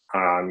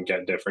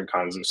get different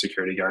kinds of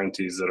security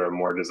guarantees that are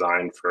more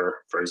designed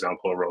for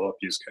example, a roll-up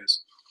use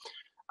case.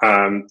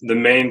 The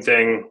main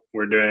thing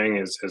we're doing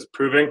is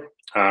proving,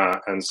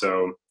 and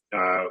so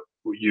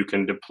you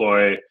can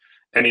deploy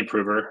any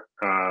prover.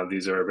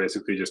 These are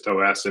basically just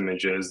OS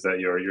images that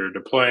you're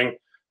deploying.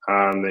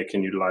 They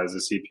can utilize the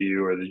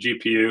CPU or the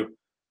GPU,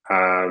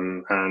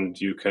 and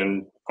you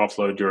can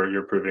offload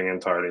your proving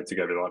entirely to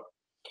Gevula.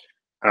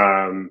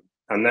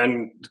 And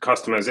then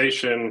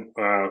customization,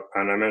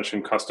 and I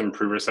mentioned custom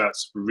prover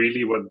sets.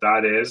 Really what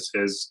that is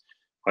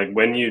like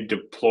when you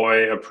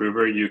deploy a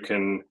prover, you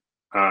can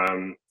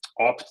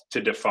opt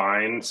to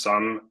define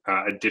some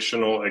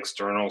additional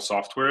external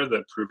software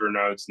that prover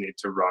nodes need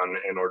to run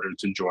in order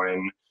to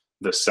join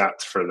the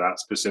set for that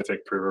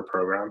specific prover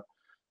program.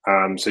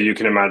 So you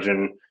can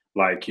imagine,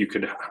 like, you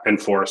could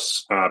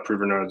enforce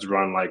prover nodes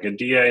run like a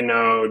DA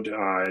node.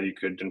 You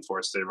could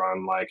enforce they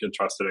run like a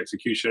trusted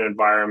execution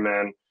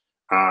environment,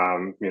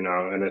 you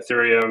know, an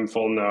Ethereum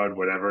full node,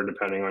 whatever,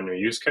 depending on your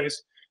use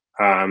case.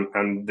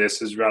 And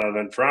this is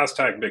relevant for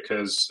Aztec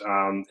because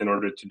in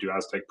order to do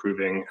Aztec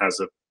proving as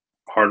a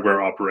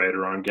hardware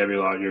operator on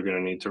Gebulot, you're going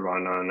to need to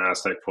run an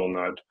Aztec full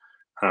node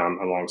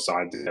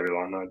alongside the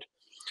Gebulot node.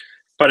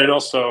 But it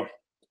also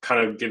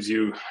kind of gives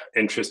you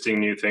interesting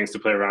new things to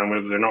play around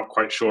with. They're not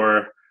quite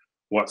sure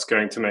what's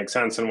going to make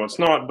sense and what's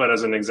not. But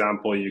as an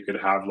example, you could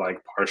have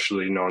like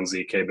partially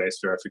non-ZK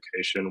based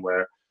verification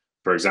where,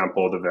 for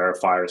example, the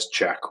verifiers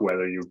check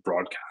whether you've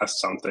broadcast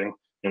something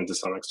into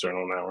some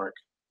external network.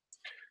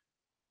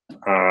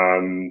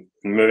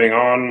 Moving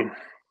on.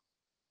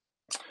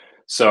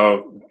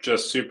 So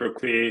just super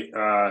quickly,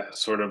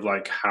 sort of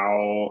like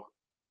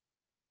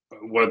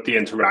what the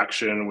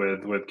interaction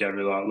with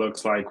Gebulot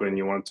looks like when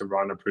you want to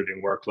run a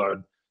proving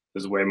workload.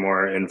 There's way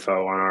more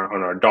info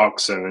on our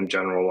docs and in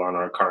general on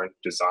our current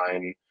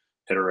design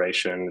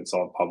iteration. It's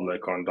all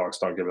public on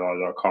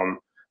docs.gebulot.com.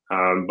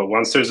 But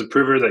once there's a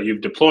prover that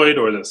you've deployed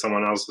or that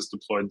someone else has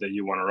deployed that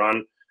you want to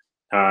run,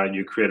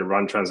 you create a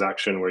run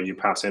transaction where you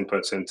pass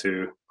inputs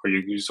into, or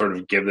you sort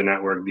of give the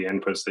network the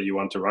inputs that you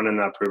want to run in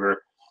that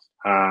prover.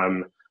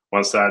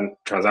 Once that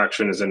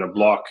transaction is in a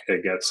block,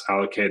 it gets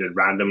allocated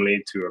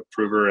randomly to a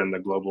prover in the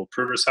global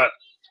prover set.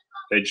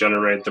 They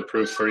generate the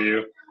proof for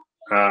you.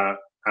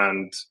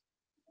 And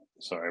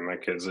sorry, my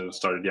kids have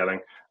started yelling.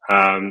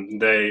 So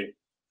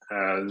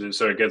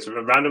it gets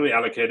randomly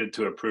allocated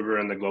to a prover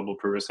in the global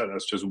prover set.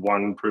 That's just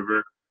one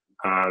prover.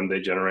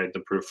 They generate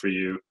the proof for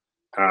you.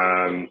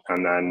 And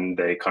then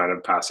they kind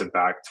of pass it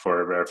back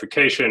for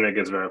verification. It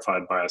gets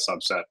verified by a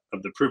subset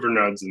of the prover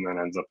nodes and then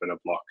ends up in a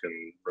block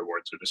and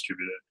rewards are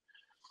distributed.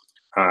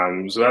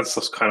 So that's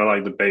just kind of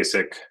like the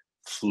basic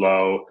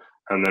flow.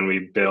 And then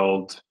we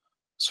build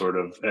sort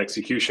of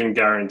execution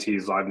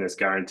guarantees, liveness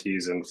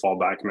guarantees, and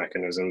fallback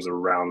mechanisms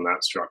around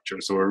that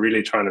structure. So we're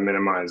really trying to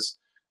minimize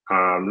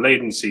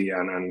latency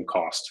and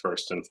cost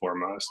first and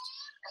foremost.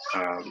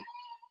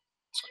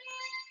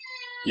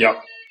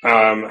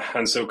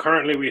 And so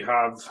currently we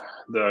have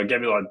the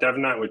Gebulot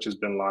DevNet, which has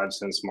been live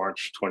since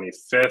March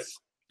 25th.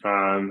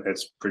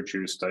 It's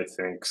produced, I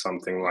think,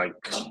 something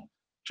like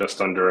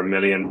just under 1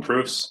 million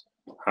proofs,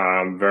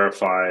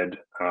 verified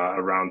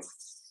around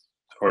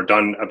or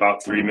done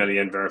about 3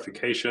 million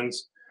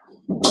verifications.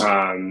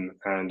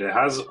 And it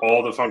has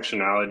all the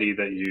functionality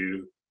that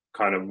you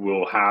kind of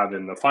will have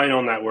in the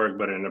final network,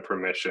 but in a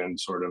permission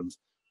sort of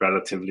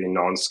relatively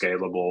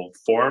non-scalable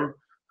form.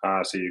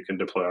 So you can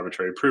deploy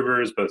arbitrary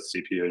provers, both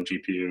CPU and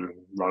GPU,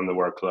 run the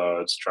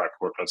workloads, track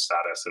workload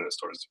status, and it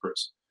stores the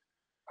proofs.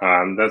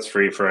 That's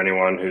free for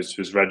anyone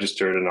who's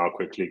registered, and I'll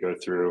quickly go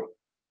through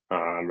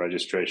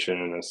registration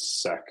in a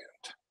second.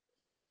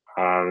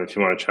 If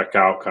you want to check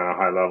out kind of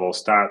high-level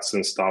stats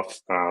and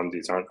stuff,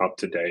 these aren't up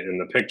to date in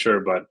the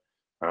picture, but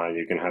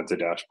you can head to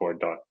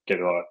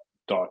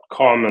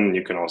dashboard.gebulot.com, and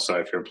you can also,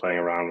 if you're playing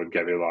around with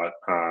Gebulot,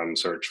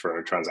 search for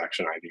a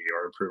transaction ID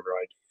or a prover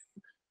ID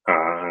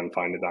and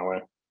find it that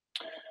way.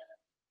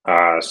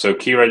 So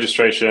key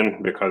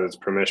registration, because it's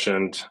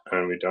permissioned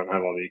and we don't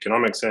have all the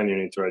economics in, you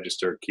need to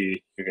register a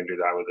key. You can do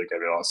that with the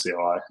Gebulot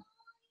CLI.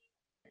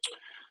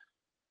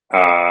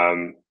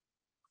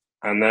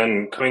 And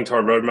then coming to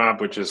our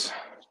roadmap, which is,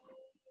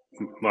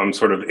 I'm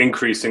sort of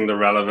increasing the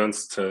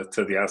relevance to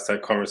the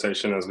Aztec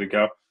conversation as we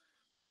go.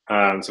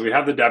 So we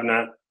have the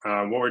DevNet.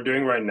 What we're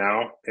doing right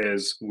now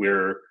is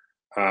we're,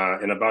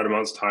 in about a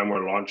month's time,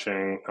 we're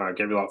launching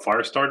Gebulot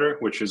Firestarter,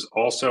 which is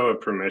also a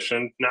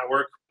permissioned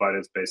network, but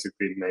it's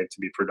basically made to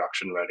be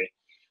production ready.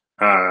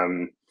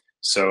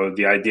 So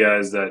the idea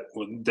is that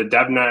the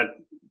DevNet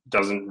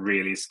doesn't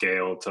really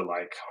scale to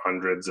like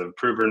hundreds of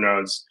prover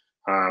nodes.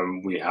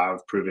 We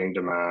have proving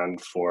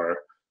demand for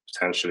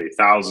potentially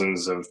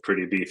thousands of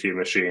pretty beefy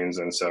machines.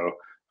 And so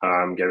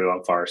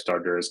Gebulot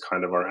Firestarter is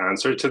kind of our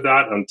answer to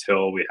that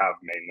until we have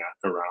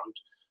mainnet around.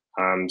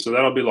 So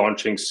that'll be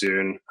launching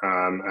soon,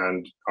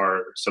 and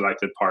our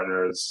selected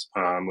partners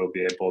will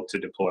be able to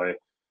deploy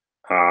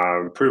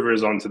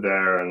provers onto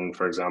there. And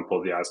for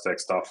example, the Aztec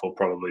stuff will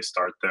probably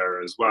start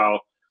there as well.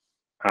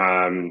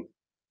 And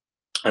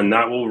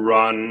that will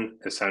run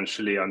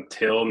essentially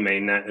until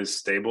mainnet is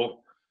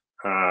stable.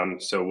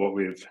 So what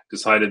we've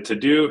decided to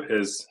do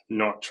is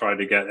not try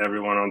to get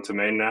everyone onto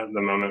mainnet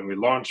the moment we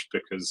launch,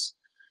 because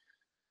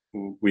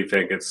we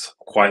think it's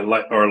quite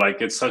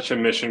it's such a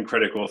mission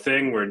critical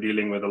thing. We're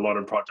dealing with a lot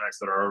of projects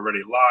that are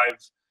already live.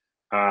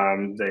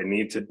 They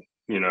need to,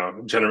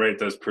 generate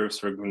those proofs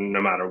for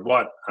no matter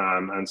what.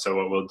 And so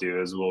what we'll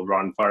do is we'll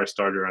run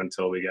Firestarter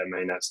until we get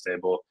mainnet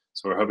stable.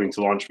 So we're hoping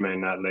to launch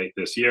mainnet late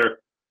this year,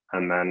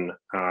 and then,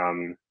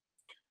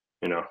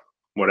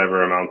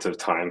 whatever amount of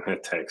time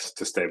it takes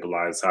to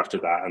stabilize after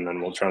that, and then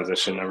we'll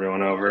transition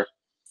everyone over.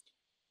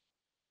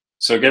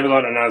 So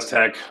Gavilat and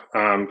Aztec,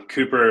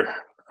 Cooper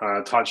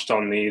touched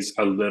on these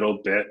a little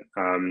bit,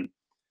 and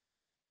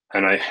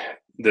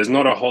there's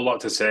not a whole lot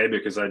to say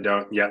because I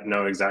don't yet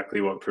know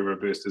exactly what Prover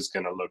Boost is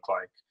going to look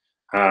like.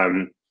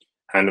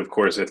 And of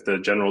course, if the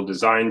general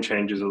design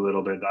changes a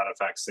little bit, that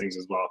affects things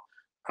as well.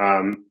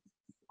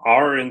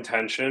 Our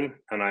intention,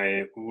 and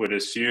I would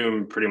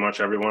assume pretty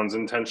much everyone's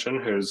intention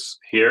who's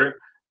here,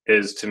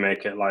 is to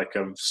make it like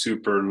a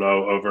super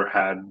low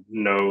overhead,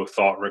 no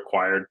thought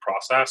required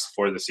process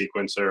for the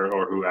sequencer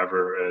or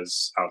whoever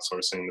is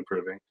outsourcing the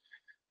proving.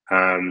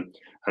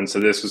 And so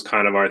this was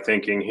kind of our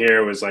thinking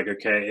here was like,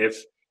 okay,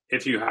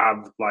 if you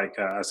have like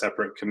a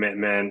separate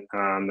commitment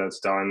that's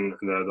done,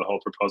 the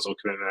whole proposal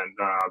commitment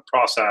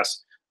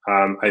process,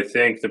 I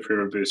think the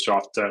Prover Boost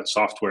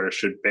software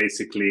should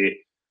basically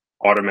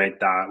automate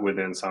that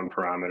within some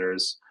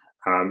parameters,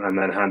 and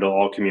then handle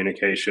all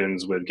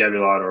communications with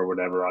Gavilat or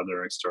whatever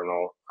other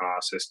external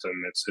system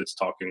it's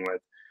talking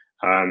with.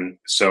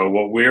 So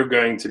what we're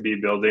going to be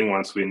building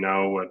once we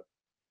know what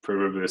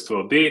Prover Boost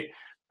will be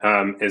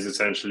is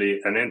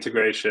essentially an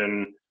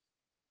integration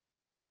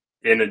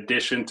in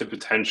addition to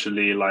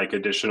potentially like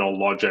additional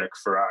logic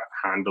for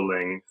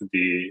handling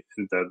the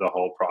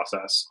whole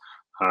process.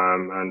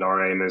 And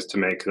our aim is to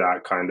make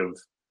that kind of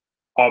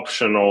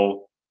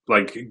optional,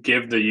 like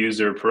give the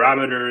user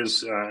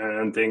parameters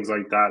and things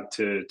like that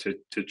to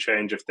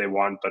change if they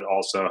want, but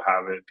also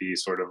have it be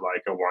sort of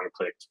like a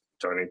one-click,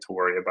 don't need to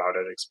worry about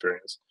it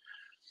experience.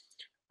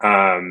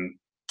 And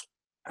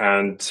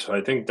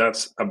I think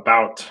that's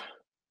about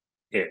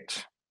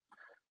it.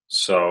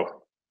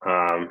 So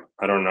I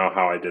don't know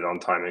how I did on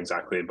time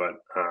exactly, but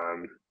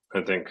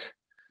I think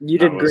you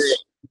did great.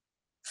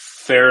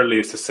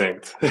 Fairly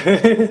succinct.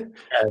 Yeah,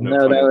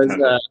 no, that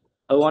was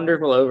a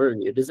wonderful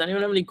overview. Does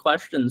anyone have any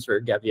questions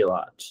for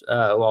Gavilat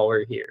while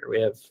we're here?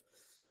 We have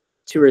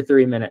 2 or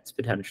 3 minutes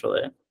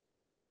potentially.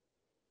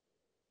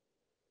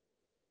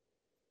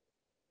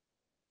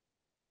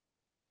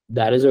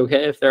 That is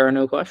okay if there are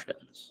no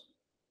questions.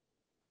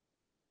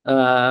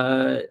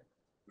 I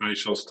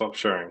shall stop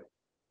sharing.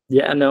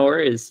 Yeah, no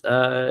worries.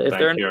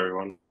 Thank you,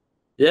 everyone.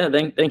 Yeah,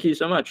 thank you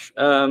so much.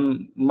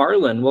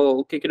 Marlon,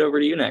 we'll kick it over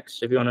to you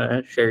next if you want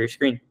to share your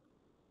screen.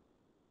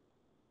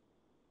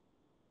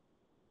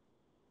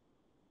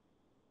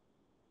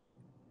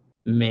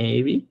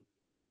 Maybe.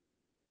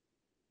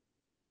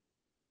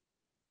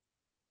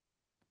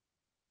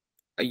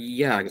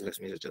 Yeah, let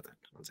me just do that.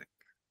 1 sec.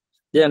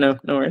 Yeah, no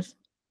worries.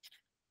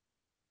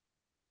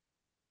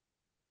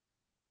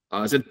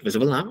 Is it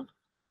visible now?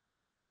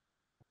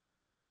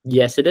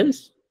 Yes, it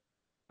is.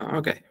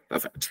 Okay,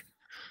 perfect.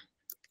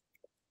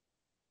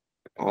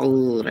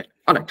 All right.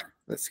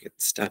 Let's get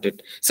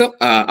started. So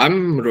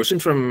I'm Roshan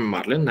from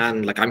Marlin,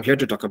 and like I'm here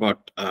to talk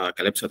about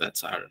Calypso.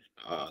 That's our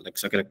like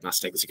circular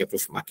agnostic zk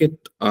proof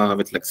market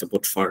with like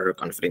support for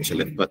confidential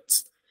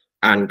inputs.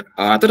 And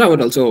I thought I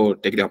would also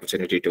take the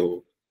opportunity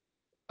to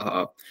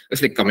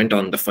actually comment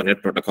on the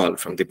Fernet protocol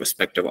from the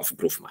perspective of a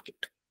proof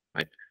market,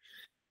 right?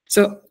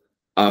 So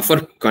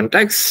for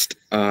context,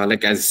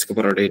 like as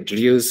Cooper already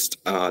introduced,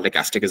 like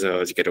Aztec is a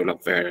zk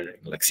rollup where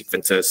like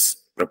sequencers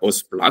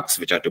propose blocks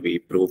which are to be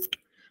proved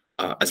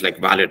as like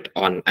valid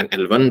on an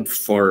L1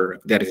 before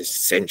they're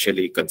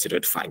essentially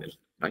considered final,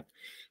 right?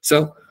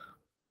 So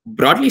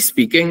broadly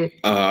speaking,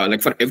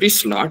 like for every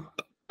slot,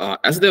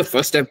 as the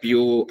first step,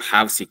 you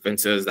have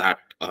sequencers that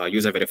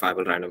use a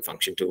verifiable random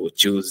function to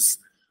choose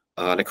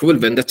like who will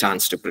win the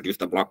chance to produce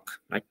the block,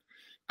 right?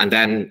 And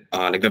then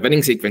like the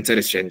winning sequencer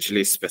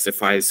essentially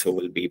specifies who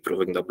will be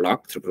proving the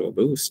block through Prover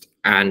Boost.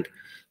 And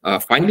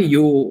finally,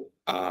 you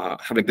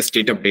have like the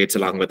state updates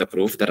along with the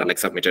proof that are like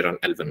submitted on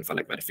L1 for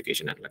like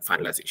verification and like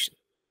finalization.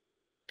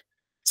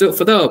 So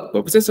for the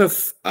purposes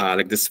of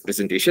like this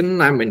presentation,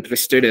 I'm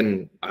interested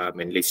in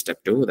mainly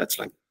step 2. That's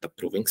like the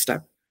proving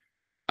step.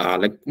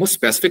 Like more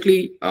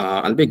specifically,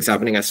 I'll be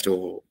examining as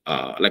to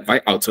like why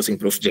outsourcing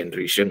proof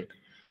generation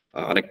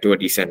like to a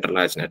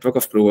decentralized network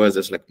of provers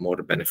is like more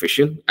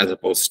beneficial as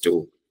opposed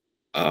to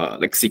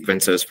like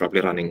sequencers probably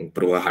running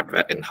prover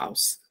hardware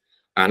in-house.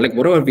 And like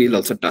moreover, we'll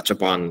also touch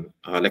upon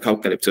like how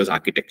Calypso's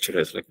architecture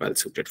is like well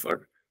suited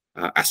for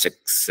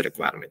Aztec's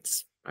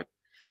requirements, right?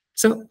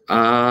 So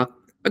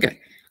okay,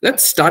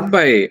 let's start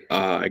by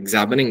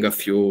examining a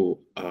few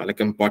like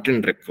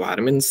important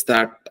requirements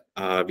that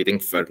we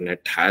think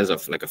Fernet has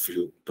of like a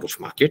few proof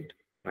market,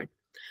 right?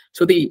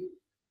 So the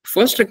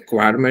first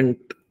requirement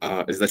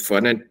is that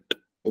Fernet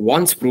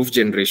wants proof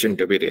generation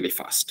to be really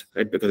fast,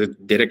 right? Because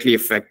it directly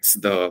affects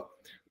the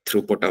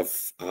throughput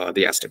of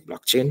the Aztec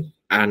blockchain.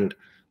 And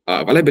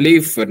while I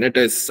believe Fernet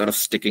is sort of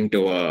sticking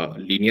to a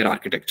linear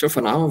architecture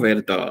for now,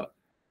 where the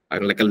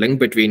like a link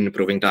between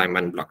proving time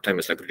and block time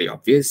is like really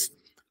obvious.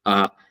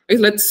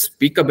 Let's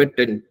speak a bit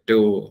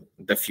into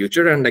the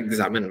future and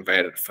examine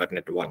where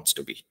Fernet wants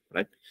to be,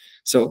 right?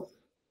 So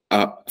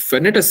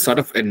Fernet is sort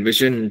of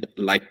envisioned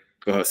like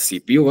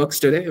CPU works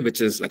today,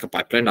 which is like a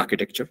pipeline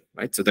architecture,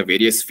 right? So the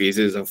various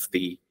phases of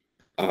the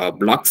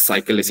block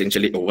cycle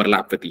essentially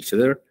overlap with each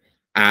other.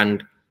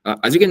 And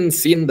as you can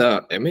see in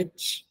the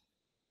image,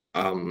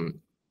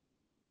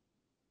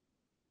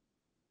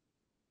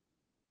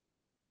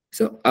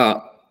 So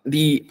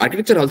the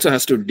architecture also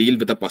has to deal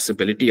with the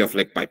possibility of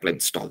like pipeline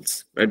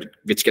stalls, right?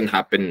 Which can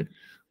happen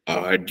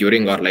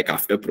during or like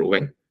after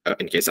proving,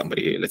 in case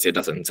somebody, let's say,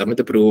 doesn't submit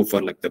the proof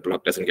or like the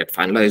block doesn't get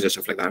finalized or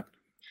stuff like that.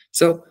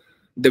 So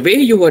the way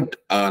you would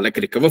like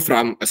recover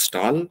from a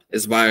stall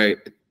is by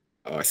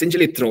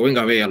essentially throwing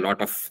away a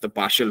lot of the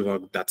partial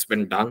work that's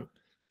been done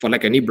for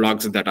like any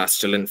blocks that are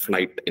still in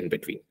flight in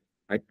between,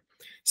 right?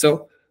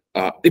 So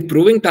the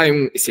proving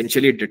time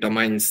essentially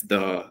determines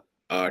the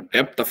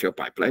depth of your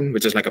pipeline,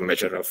 which is like a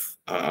measure of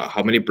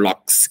how many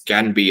blocks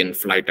can be in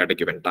flight at a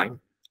given time,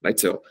 right?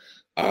 So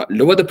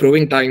lower the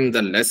proving time,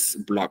 the less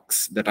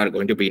blocks that are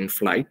going to be in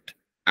flight,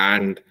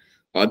 and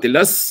the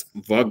less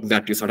work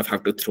that you sort of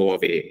have to throw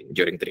away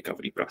during the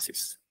recovery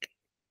process.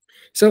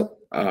 So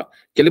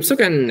Calypso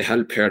can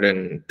help here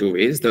in two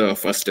ways. The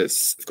first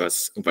is, of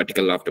course,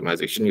 vertical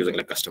optimization using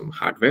like custom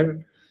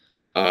hardware.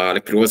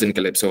 Like provers in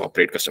Calypso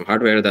operate custom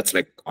hardware that's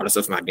like orders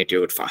of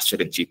magnitude faster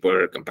and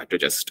cheaper compared to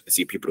just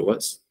CPU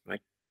provers,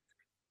 right?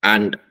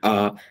 And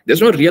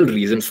there's no real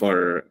reason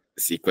for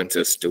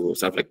sequences to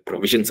sort of like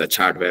provision such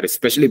hardware,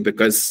 especially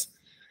because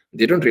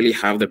they don't really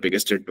have the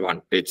biggest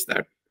advantage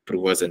that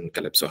provers in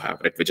Calypso have,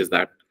 right? Which is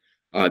that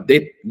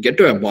they get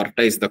to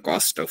amortize the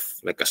cost of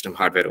like custom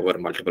hardware over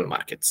multiple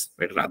markets,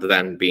 right? Rather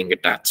than being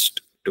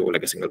attached to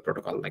like a single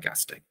protocol like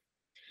Aztec.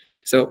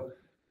 So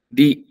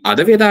the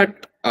other way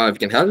that we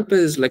can help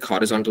is like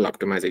horizontal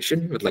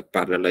optimization with like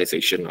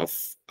parallelization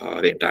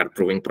of the entire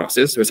proving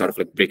process. We're sort of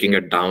like breaking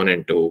it down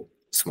into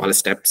smaller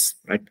steps,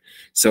 right?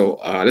 So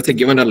let's say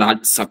given a large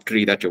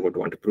subtree that you would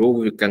want to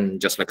prove, you can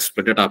just like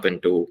split it up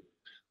into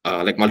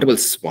like multiple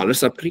smaller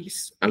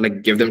subtrees and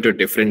like give them to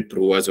different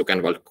provers who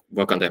can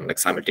work on them like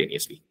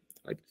simultaneously,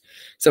 right?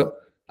 So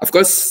of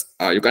course,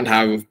 you can't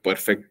have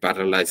perfect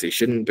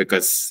parallelization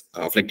because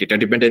of like data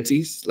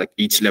dependencies. Like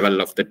each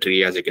level of the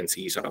tree, as you can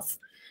see, sort of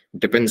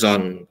depends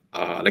on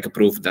like a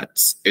proof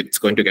that's it's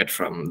going to get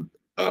from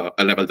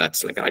a level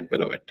that's like right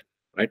below it,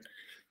 right?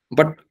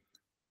 But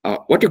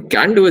what you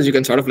can do is you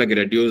can sort of like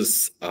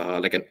reduce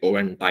like an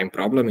O(n) time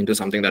problem into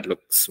something that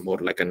looks more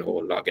like an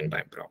O log(n)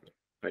 time problem,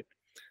 right?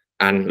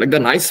 And like the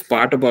nice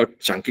part about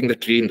chunking the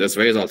tree in this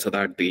way is also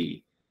that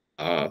the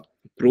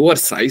prover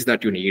size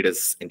that you need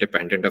is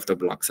independent of the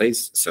block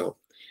size. So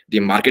the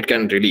market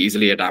can really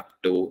easily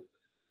adapt to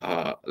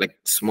like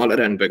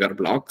smaller and bigger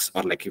blocks,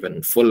 or like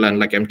even full and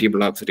like empty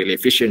blocks really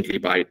efficiently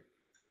by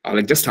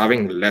like just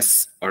having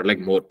less or like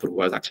more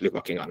provers actually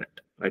working on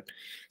it, right?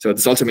 So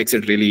this also makes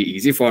it really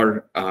easy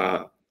for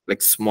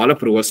like smaller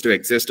provers to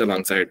exist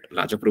alongside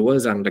larger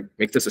provers and like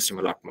make the system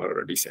a lot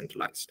more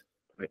decentralized,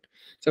 right?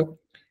 So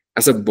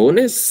as a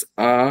bonus,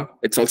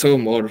 it's also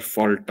more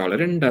fault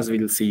tolerant, as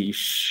we'll see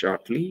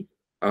shortly.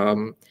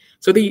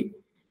 So the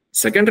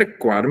second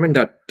requirement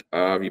that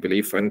we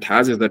believe Fund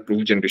has is that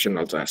proof generation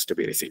also has to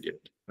be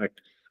resilient, right?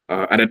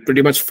 And it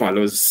pretty much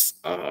follows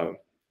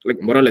like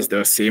more or less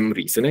the same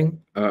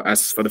reasoning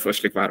as for the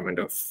first requirement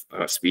of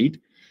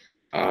speed.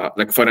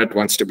 Like Fernet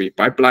wants to be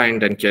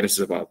pipelined and cares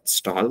about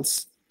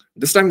stalls.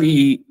 This time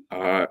we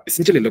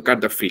essentially look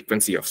at the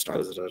frequency of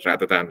stalls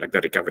rather than like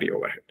the recovery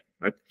overhead,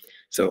 right?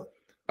 So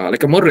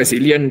like a more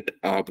resilient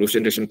proof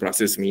generation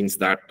process means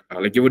that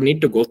like you would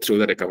need to go through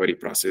the recovery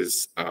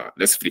process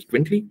less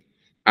frequently.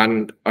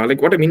 And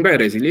like what I mean by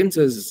resilience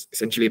is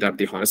essentially that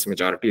the honest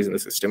majorities in the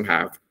system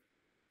have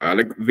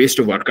like ways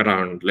to work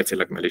around, let's say,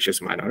 like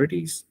malicious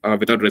minorities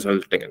without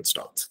resulting in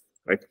stalls,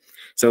 right?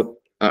 So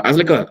as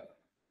like a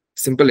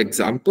simple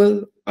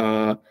example,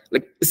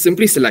 like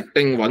simply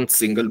selecting one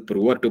single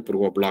prover to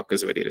prove a block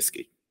is very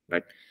risky,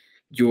 right?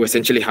 You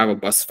essentially have a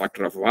bus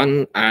factor of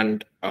 1,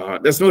 and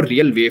there's no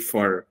real way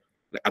for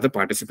like other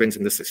participants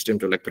in the system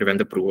to like prevent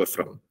the prover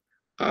from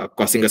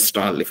causing a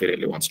stall if he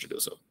really wants to do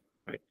so,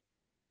 right?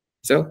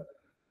 So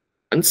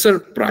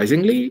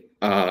unsurprisingly,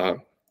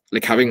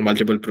 like having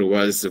multiple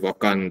provers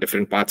work on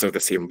different parts of the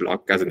same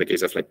block, as in the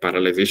case of like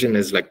parallelization,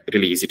 is like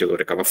really easy to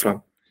recover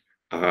from.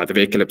 The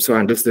way Calypso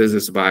handles this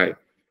is by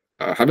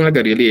having like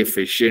a really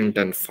efficient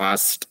and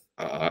fast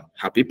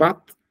happy path,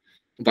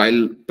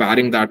 while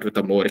pairing that with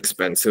a more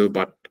expensive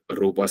but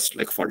robust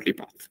like faulty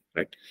path,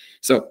 right?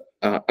 So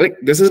like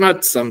this is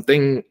not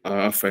something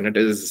Fernet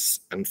is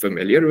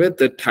unfamiliar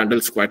with. It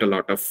handles quite a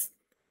lot of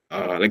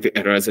like the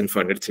errors in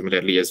Fernet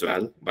similarly as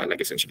well, by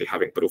like essentially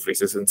having proof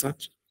races and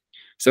such.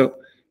 So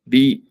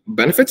the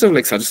benefits of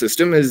like such a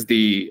system is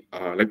the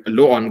like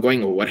low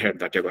ongoing overhead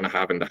that you're going to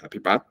have in the happy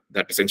path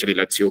that essentially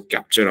lets you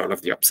capture all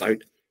of the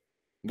upside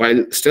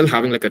while still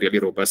having like a really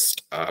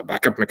robust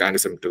backup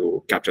mechanism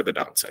to capture the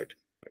downside.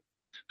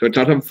 So it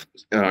sort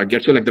of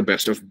gets you like the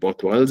best of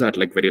both worlds at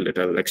like very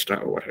little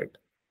extra overhead,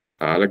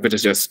 like which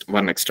is just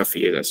one extra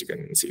field, as you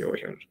can see over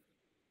here.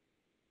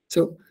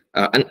 So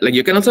and like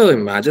you can also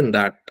imagine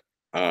that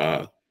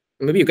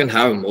maybe you can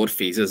have more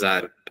phases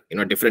at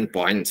different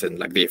points in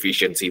like the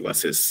efficiency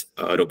versus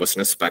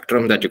robustness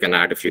spectrum that you can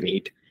add if you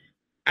need.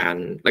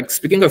 And like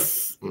speaking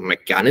of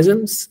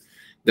mechanisms,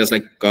 there's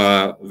like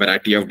a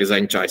variety of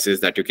design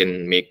choices that you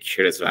can make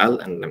here as well.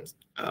 And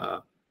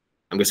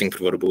I'm guessing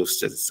Prover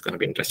Boost is going to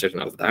be interested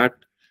in all of that.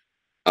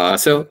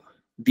 So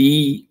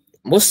the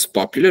most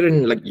popular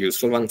and like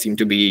useful ones seem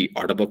to be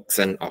order books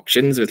and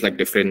auctions with like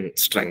different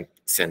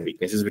strengths and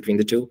weaknesses between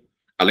the two.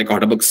 Like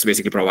order books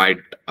basically provide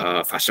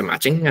faster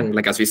matching, and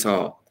like as we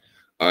saw,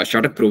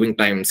 shorter proving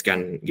times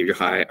can give you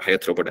higher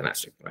throughput and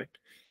Aztec, right?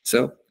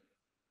 So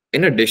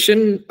in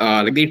addition,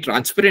 like the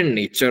transparent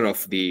nature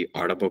of the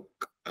order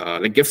book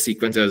like gives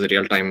sequencers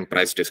real-time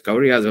price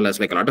discovery as well as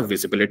like a lot of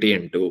visibility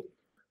into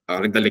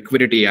like the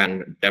liquidity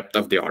and depth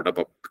of the order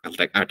book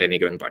at any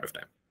given point of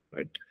time,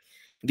 right?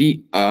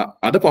 The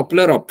other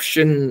popular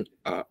option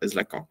is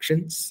like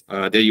auctions.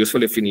 They're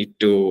useful if you need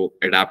to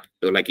adapt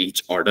to like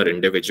each order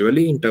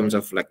individually in terms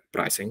of like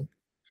pricing.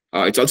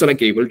 It's also like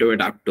able to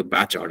adapt to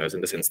batch orders in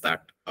the sense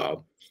that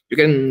you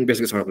can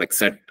basically sort of like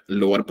set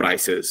lower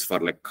prices for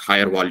like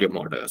higher volume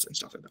orders and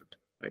stuff like that,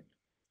 right?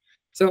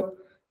 So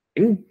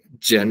in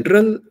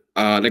general,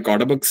 like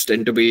order books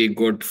tend to be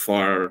good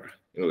for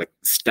like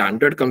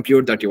standard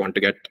compute that you want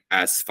to get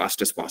as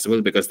fast as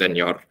possible, because then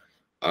your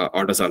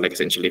orders are like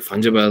essentially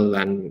fungible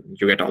and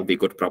you get all the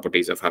good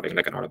properties of having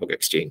like an order book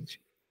exchange.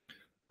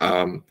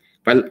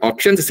 While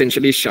auctions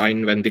essentially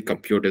shine when the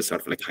compute is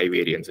sort of like high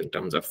variance in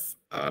terms of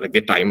like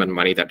the time and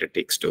money that it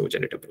takes to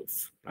generate a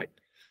proof, right?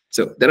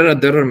 So there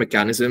are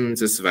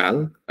mechanisms as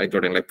well,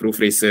 including like proof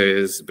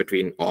races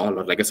between all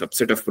or like a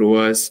subset of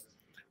provers,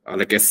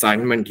 like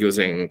assignment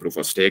using proof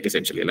of stake,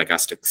 essentially like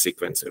Aztec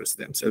sequencers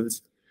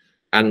themselves.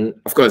 And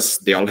of course,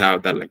 they all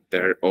have that like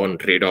their own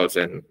trade-offs,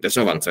 and there's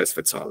no one size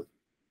fits all.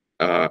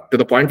 To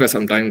the point where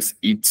sometimes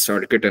each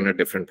circuit in a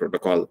different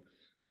protocol,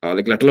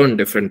 like let alone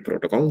different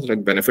protocols,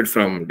 like benefit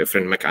from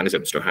different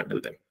mechanisms to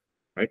handle them,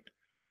 right?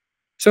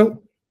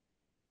 So,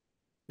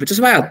 which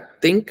is why I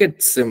think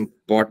it's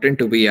important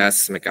to be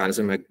as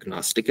mechanism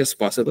agnostic as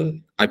possible.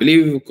 I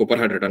believe Cooper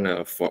had written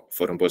a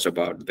forum post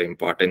about the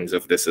importance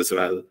of this as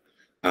well.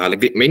 Like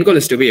the main goal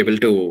is to be able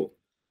to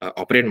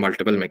operate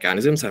multiple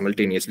mechanisms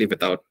simultaneously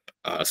without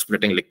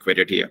splitting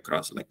liquidity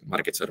across like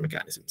markets or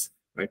mechanisms,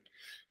 right?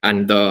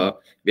 And the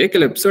way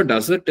Calypso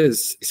does it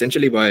is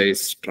essentially by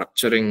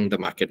structuring the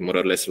market more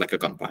or less like a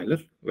compiler,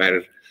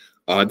 where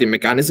the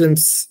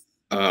mechanisms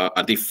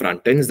are the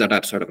front ends that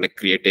are sort of like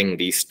creating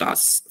these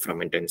tasks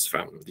from intents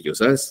from the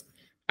users,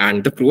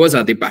 and the provers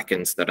are the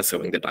backends that are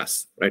serving the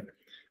tasks, right?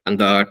 And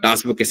the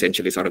task book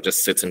essentially sort of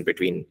just sits in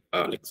between,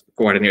 like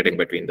coordinating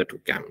between the two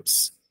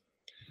camps.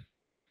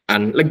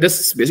 And like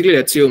this basically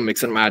lets you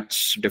mix and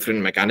match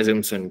different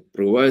mechanisms and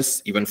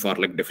provers, even for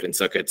like different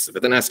circuits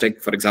within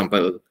Aztec. For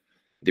example,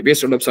 the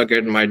base rollup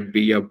circuit might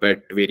be a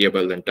bit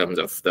variable in terms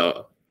of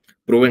the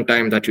proving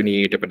time that you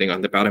need, depending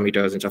on the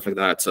parameters and stuff like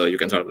that. So you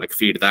can sort of like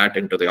feed that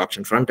into the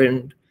auction front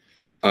end.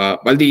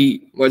 While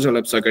the merge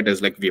rollup circuit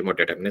is like more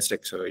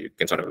deterministic, so you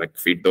can sort of like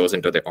feed those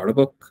into the order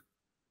book.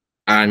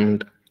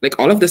 And like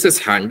all of this is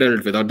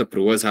handled without the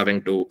provers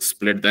having to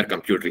split their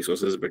compute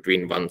resources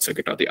between one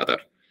circuit or the other.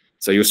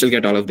 So you still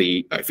get all of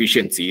the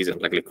efficiencies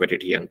and like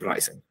liquidity and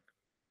pricing.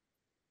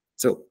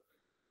 So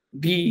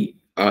the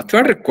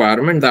third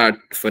requirement that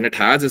Finit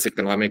has is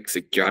economic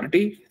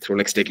security through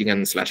like staking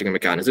and slashing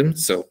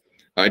mechanisms. So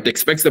it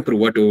expects the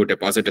prover to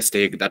deposit a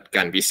stake that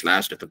can be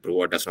slashed if the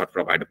prover does not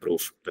provide a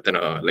proof within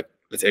a, like,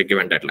 let's say, a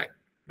given deadline,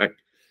 right?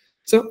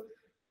 So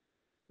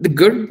the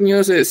good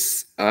news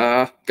is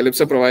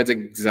Calypso provides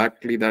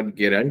exactly that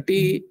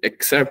guarantee,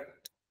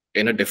 except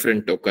in a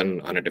different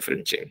token on a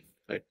different chain,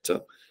 right?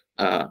 So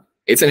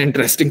it's an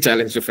interesting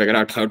challenge to figure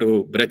out how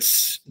to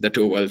bridge the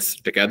two worlds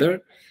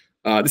together.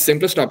 The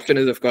simplest option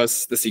is, of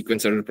course, the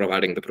sequencer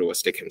providing the prover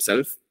stake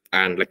himself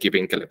and like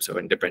keeping Calypso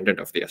independent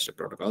of the Aztec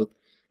protocol.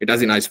 It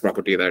has a nice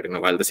property that, you know,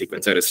 while the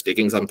sequencer is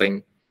staking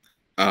something,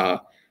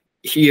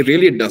 he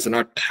really does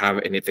not have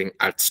anything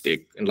at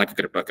stake in like a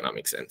crypto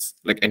economic sense.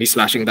 Like any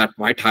slashing that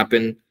might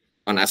happen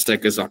on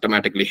Aztec is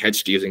automatically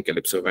hedged using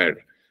Calypso,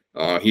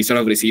 where he sort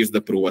of receives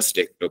the prover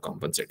stake to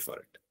compensate for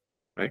it,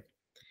 right?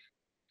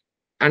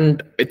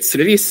 And it's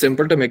really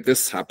simple to make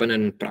this happen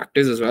in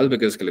practice as well,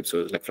 because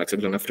Calypso is like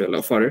flexible enough to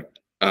allow for it.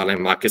 Like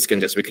markets can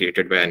just be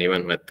created by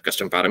anyone with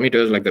custom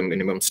parameters, like the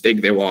minimum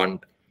stake they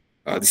want,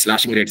 the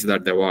slashing rates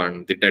that they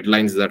want, the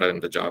deadlines that are in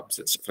the jobs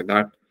and stuff like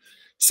that.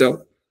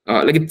 So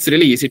like it's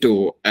really easy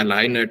to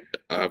align it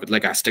with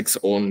like Aztec's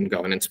own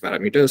governance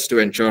parameters to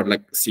ensure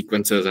like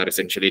sequences are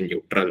essentially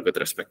neutral with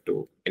respect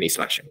to any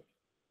slashing,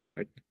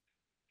 right?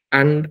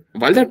 And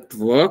while that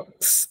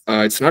works,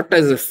 it's not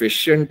as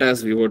efficient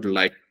as we would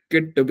like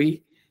it to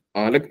be,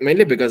 like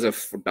mainly because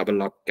of double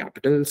lock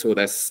capital. So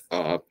there's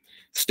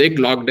stake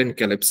locked in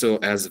Calypso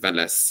as well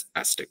as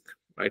Aztec,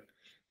 right?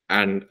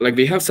 And like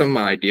we have some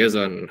ideas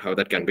on how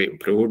that can be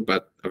improved,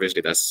 but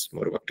obviously there's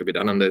more work to be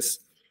done on this.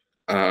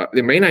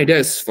 The main idea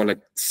is for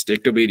like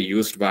stake to be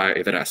used by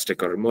either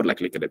Aztec or more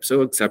likely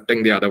Calypso,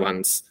 accepting the other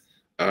one's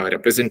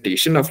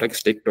representation of like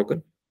stake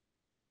token.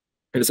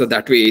 And so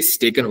that way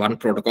stake in one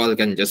protocol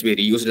can just be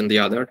reused in the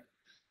other,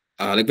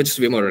 like which is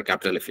way more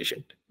capital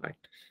efficient, right?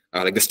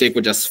 Like the stake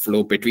would just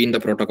flow between the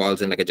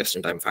protocols in like a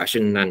just-in-time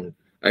fashion, and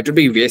it would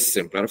be way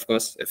simpler, of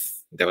course, if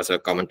there was a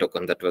common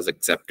token that was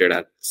accepted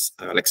as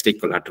like stake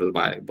collateral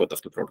by both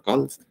of the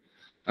protocols.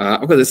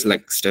 Of course, it's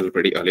like still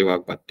pretty early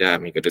work, but yeah,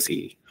 I'm eager to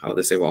see how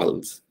this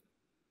evolves.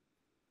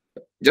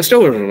 Just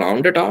to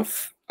round it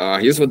off,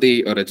 here's what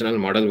the original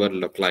model would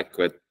look like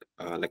with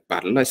like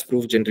parallelized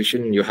proof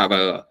generation. You have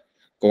a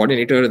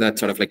coordinator that's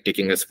sort of like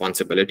taking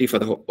responsibility for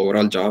the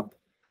overall job.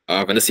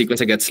 When the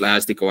sequencer gets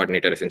slashed, the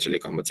coordinator essentially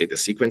compensates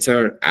the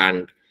sequencer,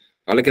 and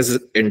like is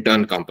in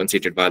turn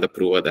compensated by the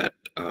prover that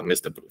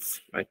missed the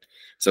proof, right?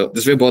 So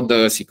this way, both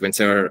the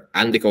sequencer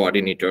and the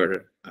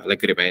coordinator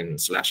like remain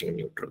slashing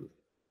neutral.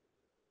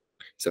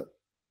 So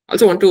I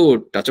also want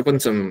to touch upon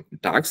some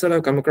tags that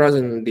I've come across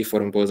in the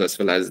forum post, as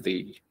well as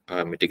the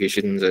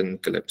mitigations in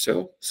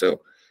Calypso.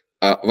 So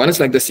one is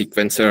like the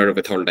sequencer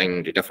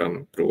withholding data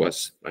from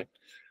provers, right?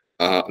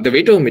 The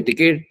way to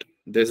mitigate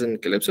this in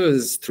Calypso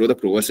is through the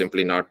prover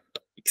simply not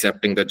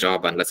accepting the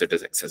job unless it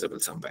is accessible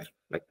somewhere.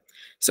 Like,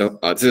 so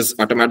this is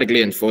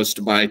automatically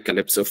enforced by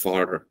Calypso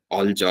for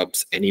all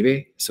jobs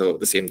anyway. So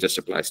the same just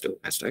applies to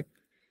Aztec.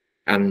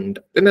 And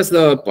then there's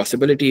the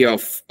possibility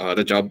of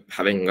the job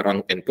having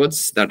wrong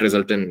inputs that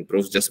result in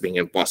proofs just being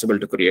impossible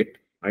to create,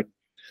 right?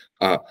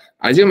 I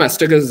assume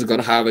Aztec is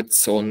going to have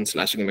its own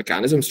slashing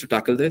mechanisms to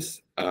tackle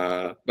this,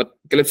 but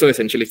Calypso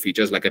essentially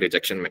features like a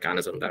rejection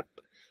mechanism that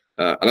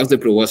allows the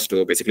provers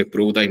to basically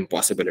prove the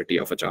impossibility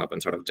of a job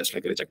and sort of just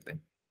like reject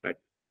them, right?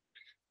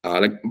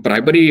 Like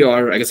bribery,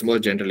 or I guess more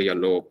generally a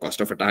low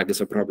cost of attack,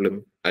 is a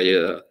problem.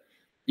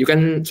 You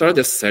can sort of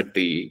just set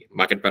the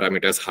market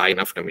parameters high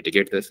enough to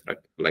mitigate this, right?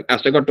 Like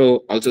Aztec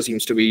also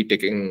seems to be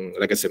taking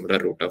like a similar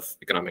route of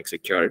economic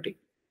security.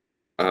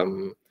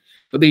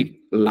 But the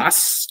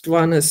last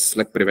one is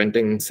like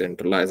preventing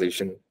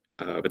centralization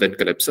within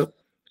Calypso.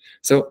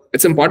 So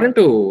it's important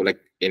to like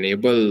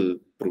enable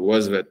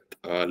provers with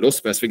low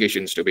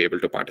specifications to be able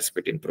to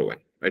participate in proving,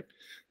 right?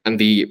 And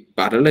the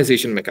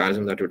parallelization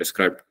mechanism that you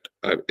described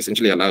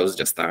essentially allows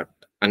just that.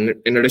 And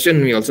in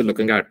addition, we're also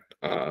looking at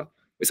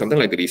something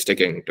like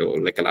restaking to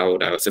like allow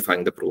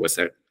diversifying the prover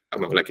set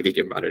among like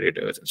Ethereum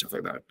validators and stuff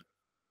like that.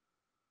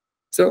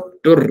 So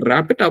to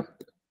wrap it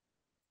up,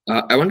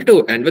 I wanted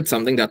to end with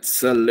something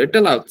that's a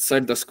little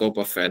outside the scope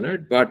of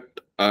Fairnerd,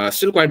 but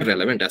still quite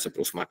relevant as a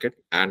proof market.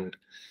 And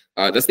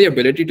that's the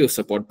ability to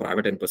support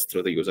private inputs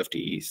through the use of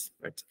TEs,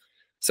 right?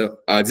 So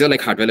these are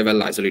like hardware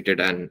level isolated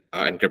and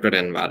encrypted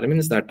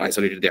environments that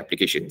isolated the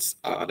applications,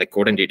 like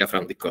code and data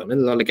from the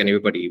kernel, or like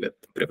anybody with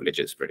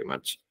privileges pretty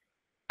much.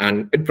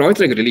 And it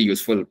provides like really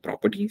useful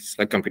properties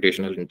like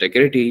computational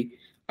integrity,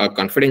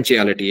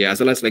 confidentiality, as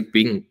well as like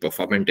being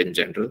performant in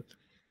general,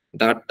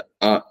 that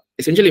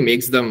essentially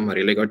makes them a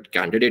really good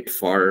candidate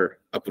for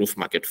a proof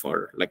market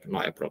for like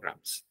Maya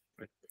programs.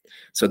 Right?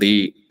 So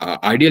the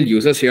ideal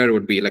users here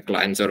would be like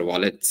clients or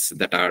wallets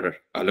that are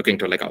looking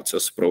to like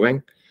outsource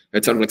proving.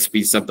 It sort of like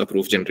speeds up the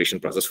proof generation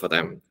process for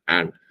them.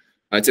 And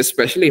it's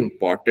especially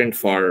important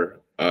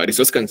for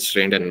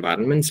resource-constrained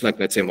environments, like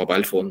let's say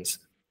mobile phones,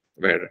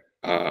 where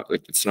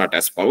like it's not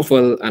as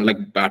powerful, and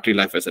like battery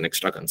life is an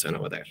extra concern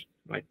over there,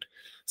 right?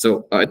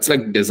 So it's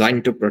like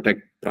designed to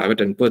protect private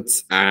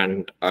inputs,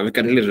 and we're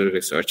currently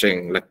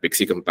researching like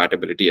Pixie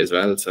compatibility as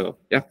well. So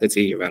yeah, let's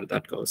see where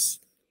that goes.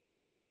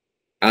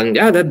 And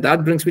yeah,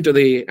 that brings me to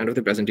the end of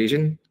the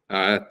presentation.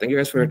 Thank you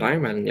guys for your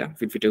time, and yeah,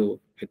 feel free to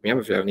hit me up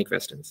if you have any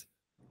questions.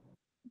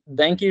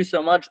 Thank you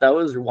so much. That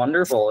was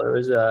wonderful. It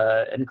was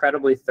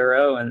incredibly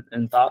thorough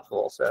and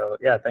thoughtful. So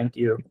yeah, thank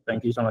you.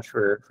 Thank you so much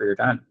for your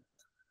time.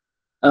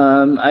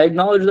 I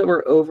acknowledge that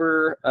we're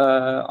over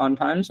on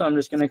time, so I'm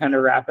just going to kind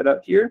of wrap it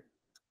up here.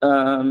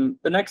 The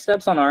next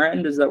steps on our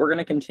end is that we're going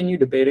to continue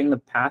debating the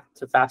path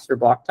to faster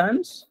block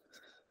times.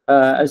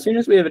 As soon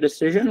as we have a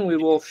decision, we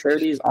will share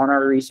these on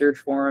our research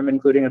forum,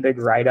 including a big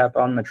write-up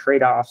on the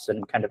trade-offs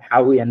and kind of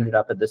how we ended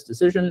up at this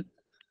decision.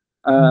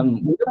 We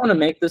don't want to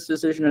make this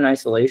decision in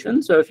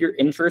isolation, so if you're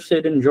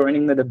interested in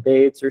joining the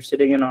debates or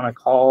sitting in on a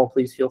call,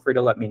 please feel free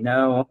to let me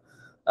know.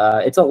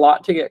 It's a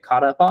lot to get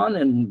caught up on,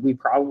 and we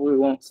probably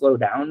won't slow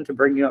down to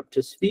bring you up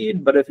to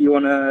speed, but if you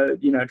want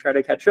to try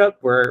to catch up,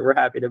 we're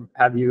happy to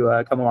have you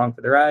come along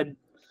for the ride.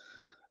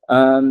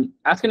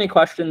 Ask any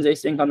questions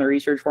async on the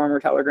research forum or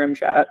Telegram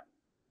chat.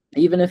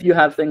 Even if you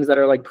have things that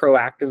are like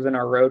proactive in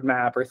our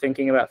roadmap or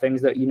thinking about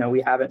things that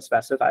we haven't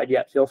specified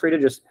yet, feel free to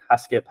just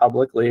ask it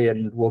publicly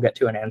and we'll get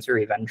to an answer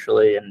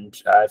eventually. And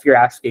if you're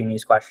asking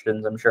these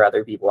questions, I'm sure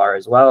other people are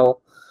as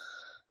well.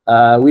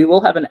 We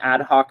will have an ad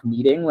hoc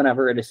meeting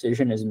whenever a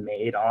decision is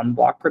made on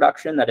block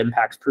production that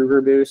impacts Prover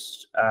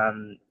Boost.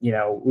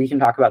 We can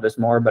talk about this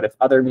more, but if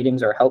other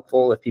meetings are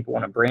helpful, if people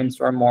want to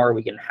brainstorm more,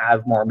 we can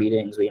have more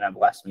meetings, we can have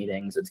less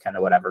meetings. It's kind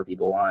of whatever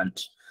people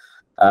want.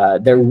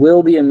 There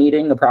will be a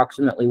meeting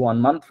approximately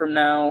 1 month from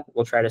now.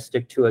 We'll try to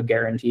stick to a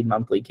guaranteed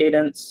monthly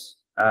cadence,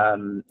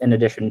 in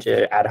addition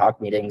to ad hoc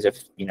meetings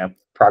if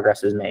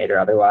progress is made or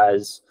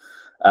otherwise.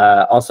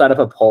 I'll set up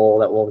a poll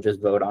that we'll just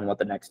vote on what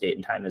the next date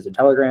and time is in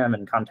Telegram,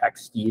 and contact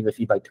Steve if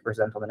you'd like to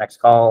present on the next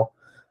call.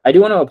 I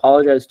do want to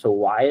apologize to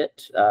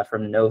Wyatt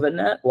from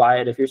NovaNet.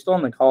 Wyatt, if you're still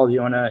on the call, do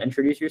you want to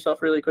introduce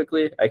yourself really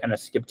quickly? I kind of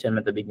skipped him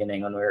at the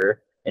beginning when we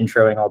were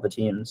introing all the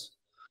teams.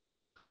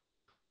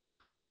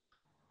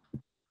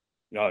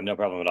 No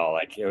problem at all.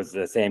 Like, it was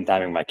the same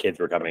timing my kids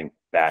were coming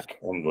back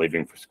and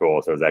leaving for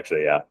school, so it was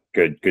actually a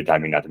good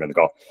timing not to be on the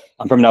call.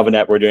 I'm from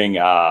NovaNet. We're doing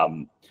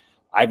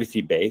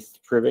IVC based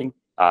proving.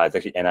 It's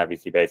actually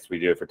NIVC based. We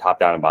do it for top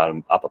down and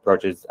bottom up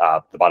approaches.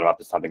 The bottom up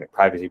is something like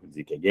privacy with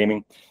ZK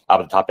gaming.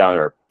 But the top down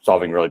are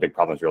solving really big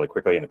problems really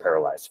quickly in a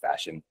parallelized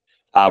fashion.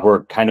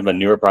 We're kind of a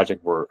newer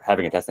project. We're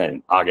having a testnet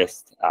in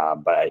August,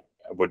 but I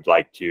would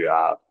like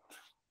to.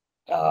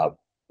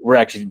 We're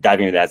actually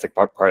diving into the Aztec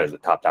part as a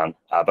top down.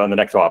 But on the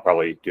next call, I'll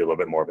probably do a little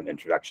bit more of an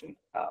introduction.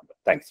 But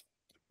thanks.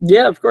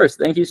 Yeah, of course.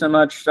 Thank you so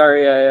much.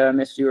 Sorry I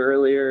missed you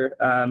earlier.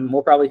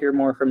 We'll probably hear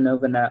more from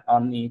NovaNet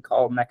on the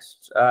call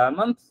next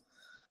month.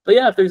 But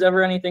yeah, if there's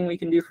ever anything we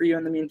can do for you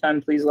in the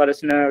meantime, please let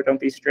us know. Don't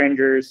be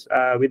strangers.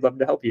 We'd love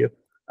to help you.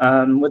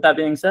 With that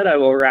being said, I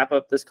will wrap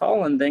up this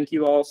call, and thank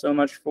you all so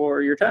much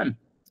for your time.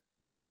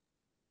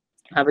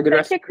 Have a good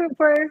rest. Thank you,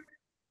 Cooper.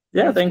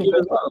 Yeah, thank you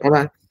as well.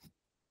 Bye-bye.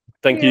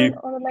 Thank you.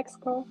 On the next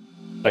call.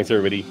 Thanks,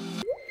 everybody.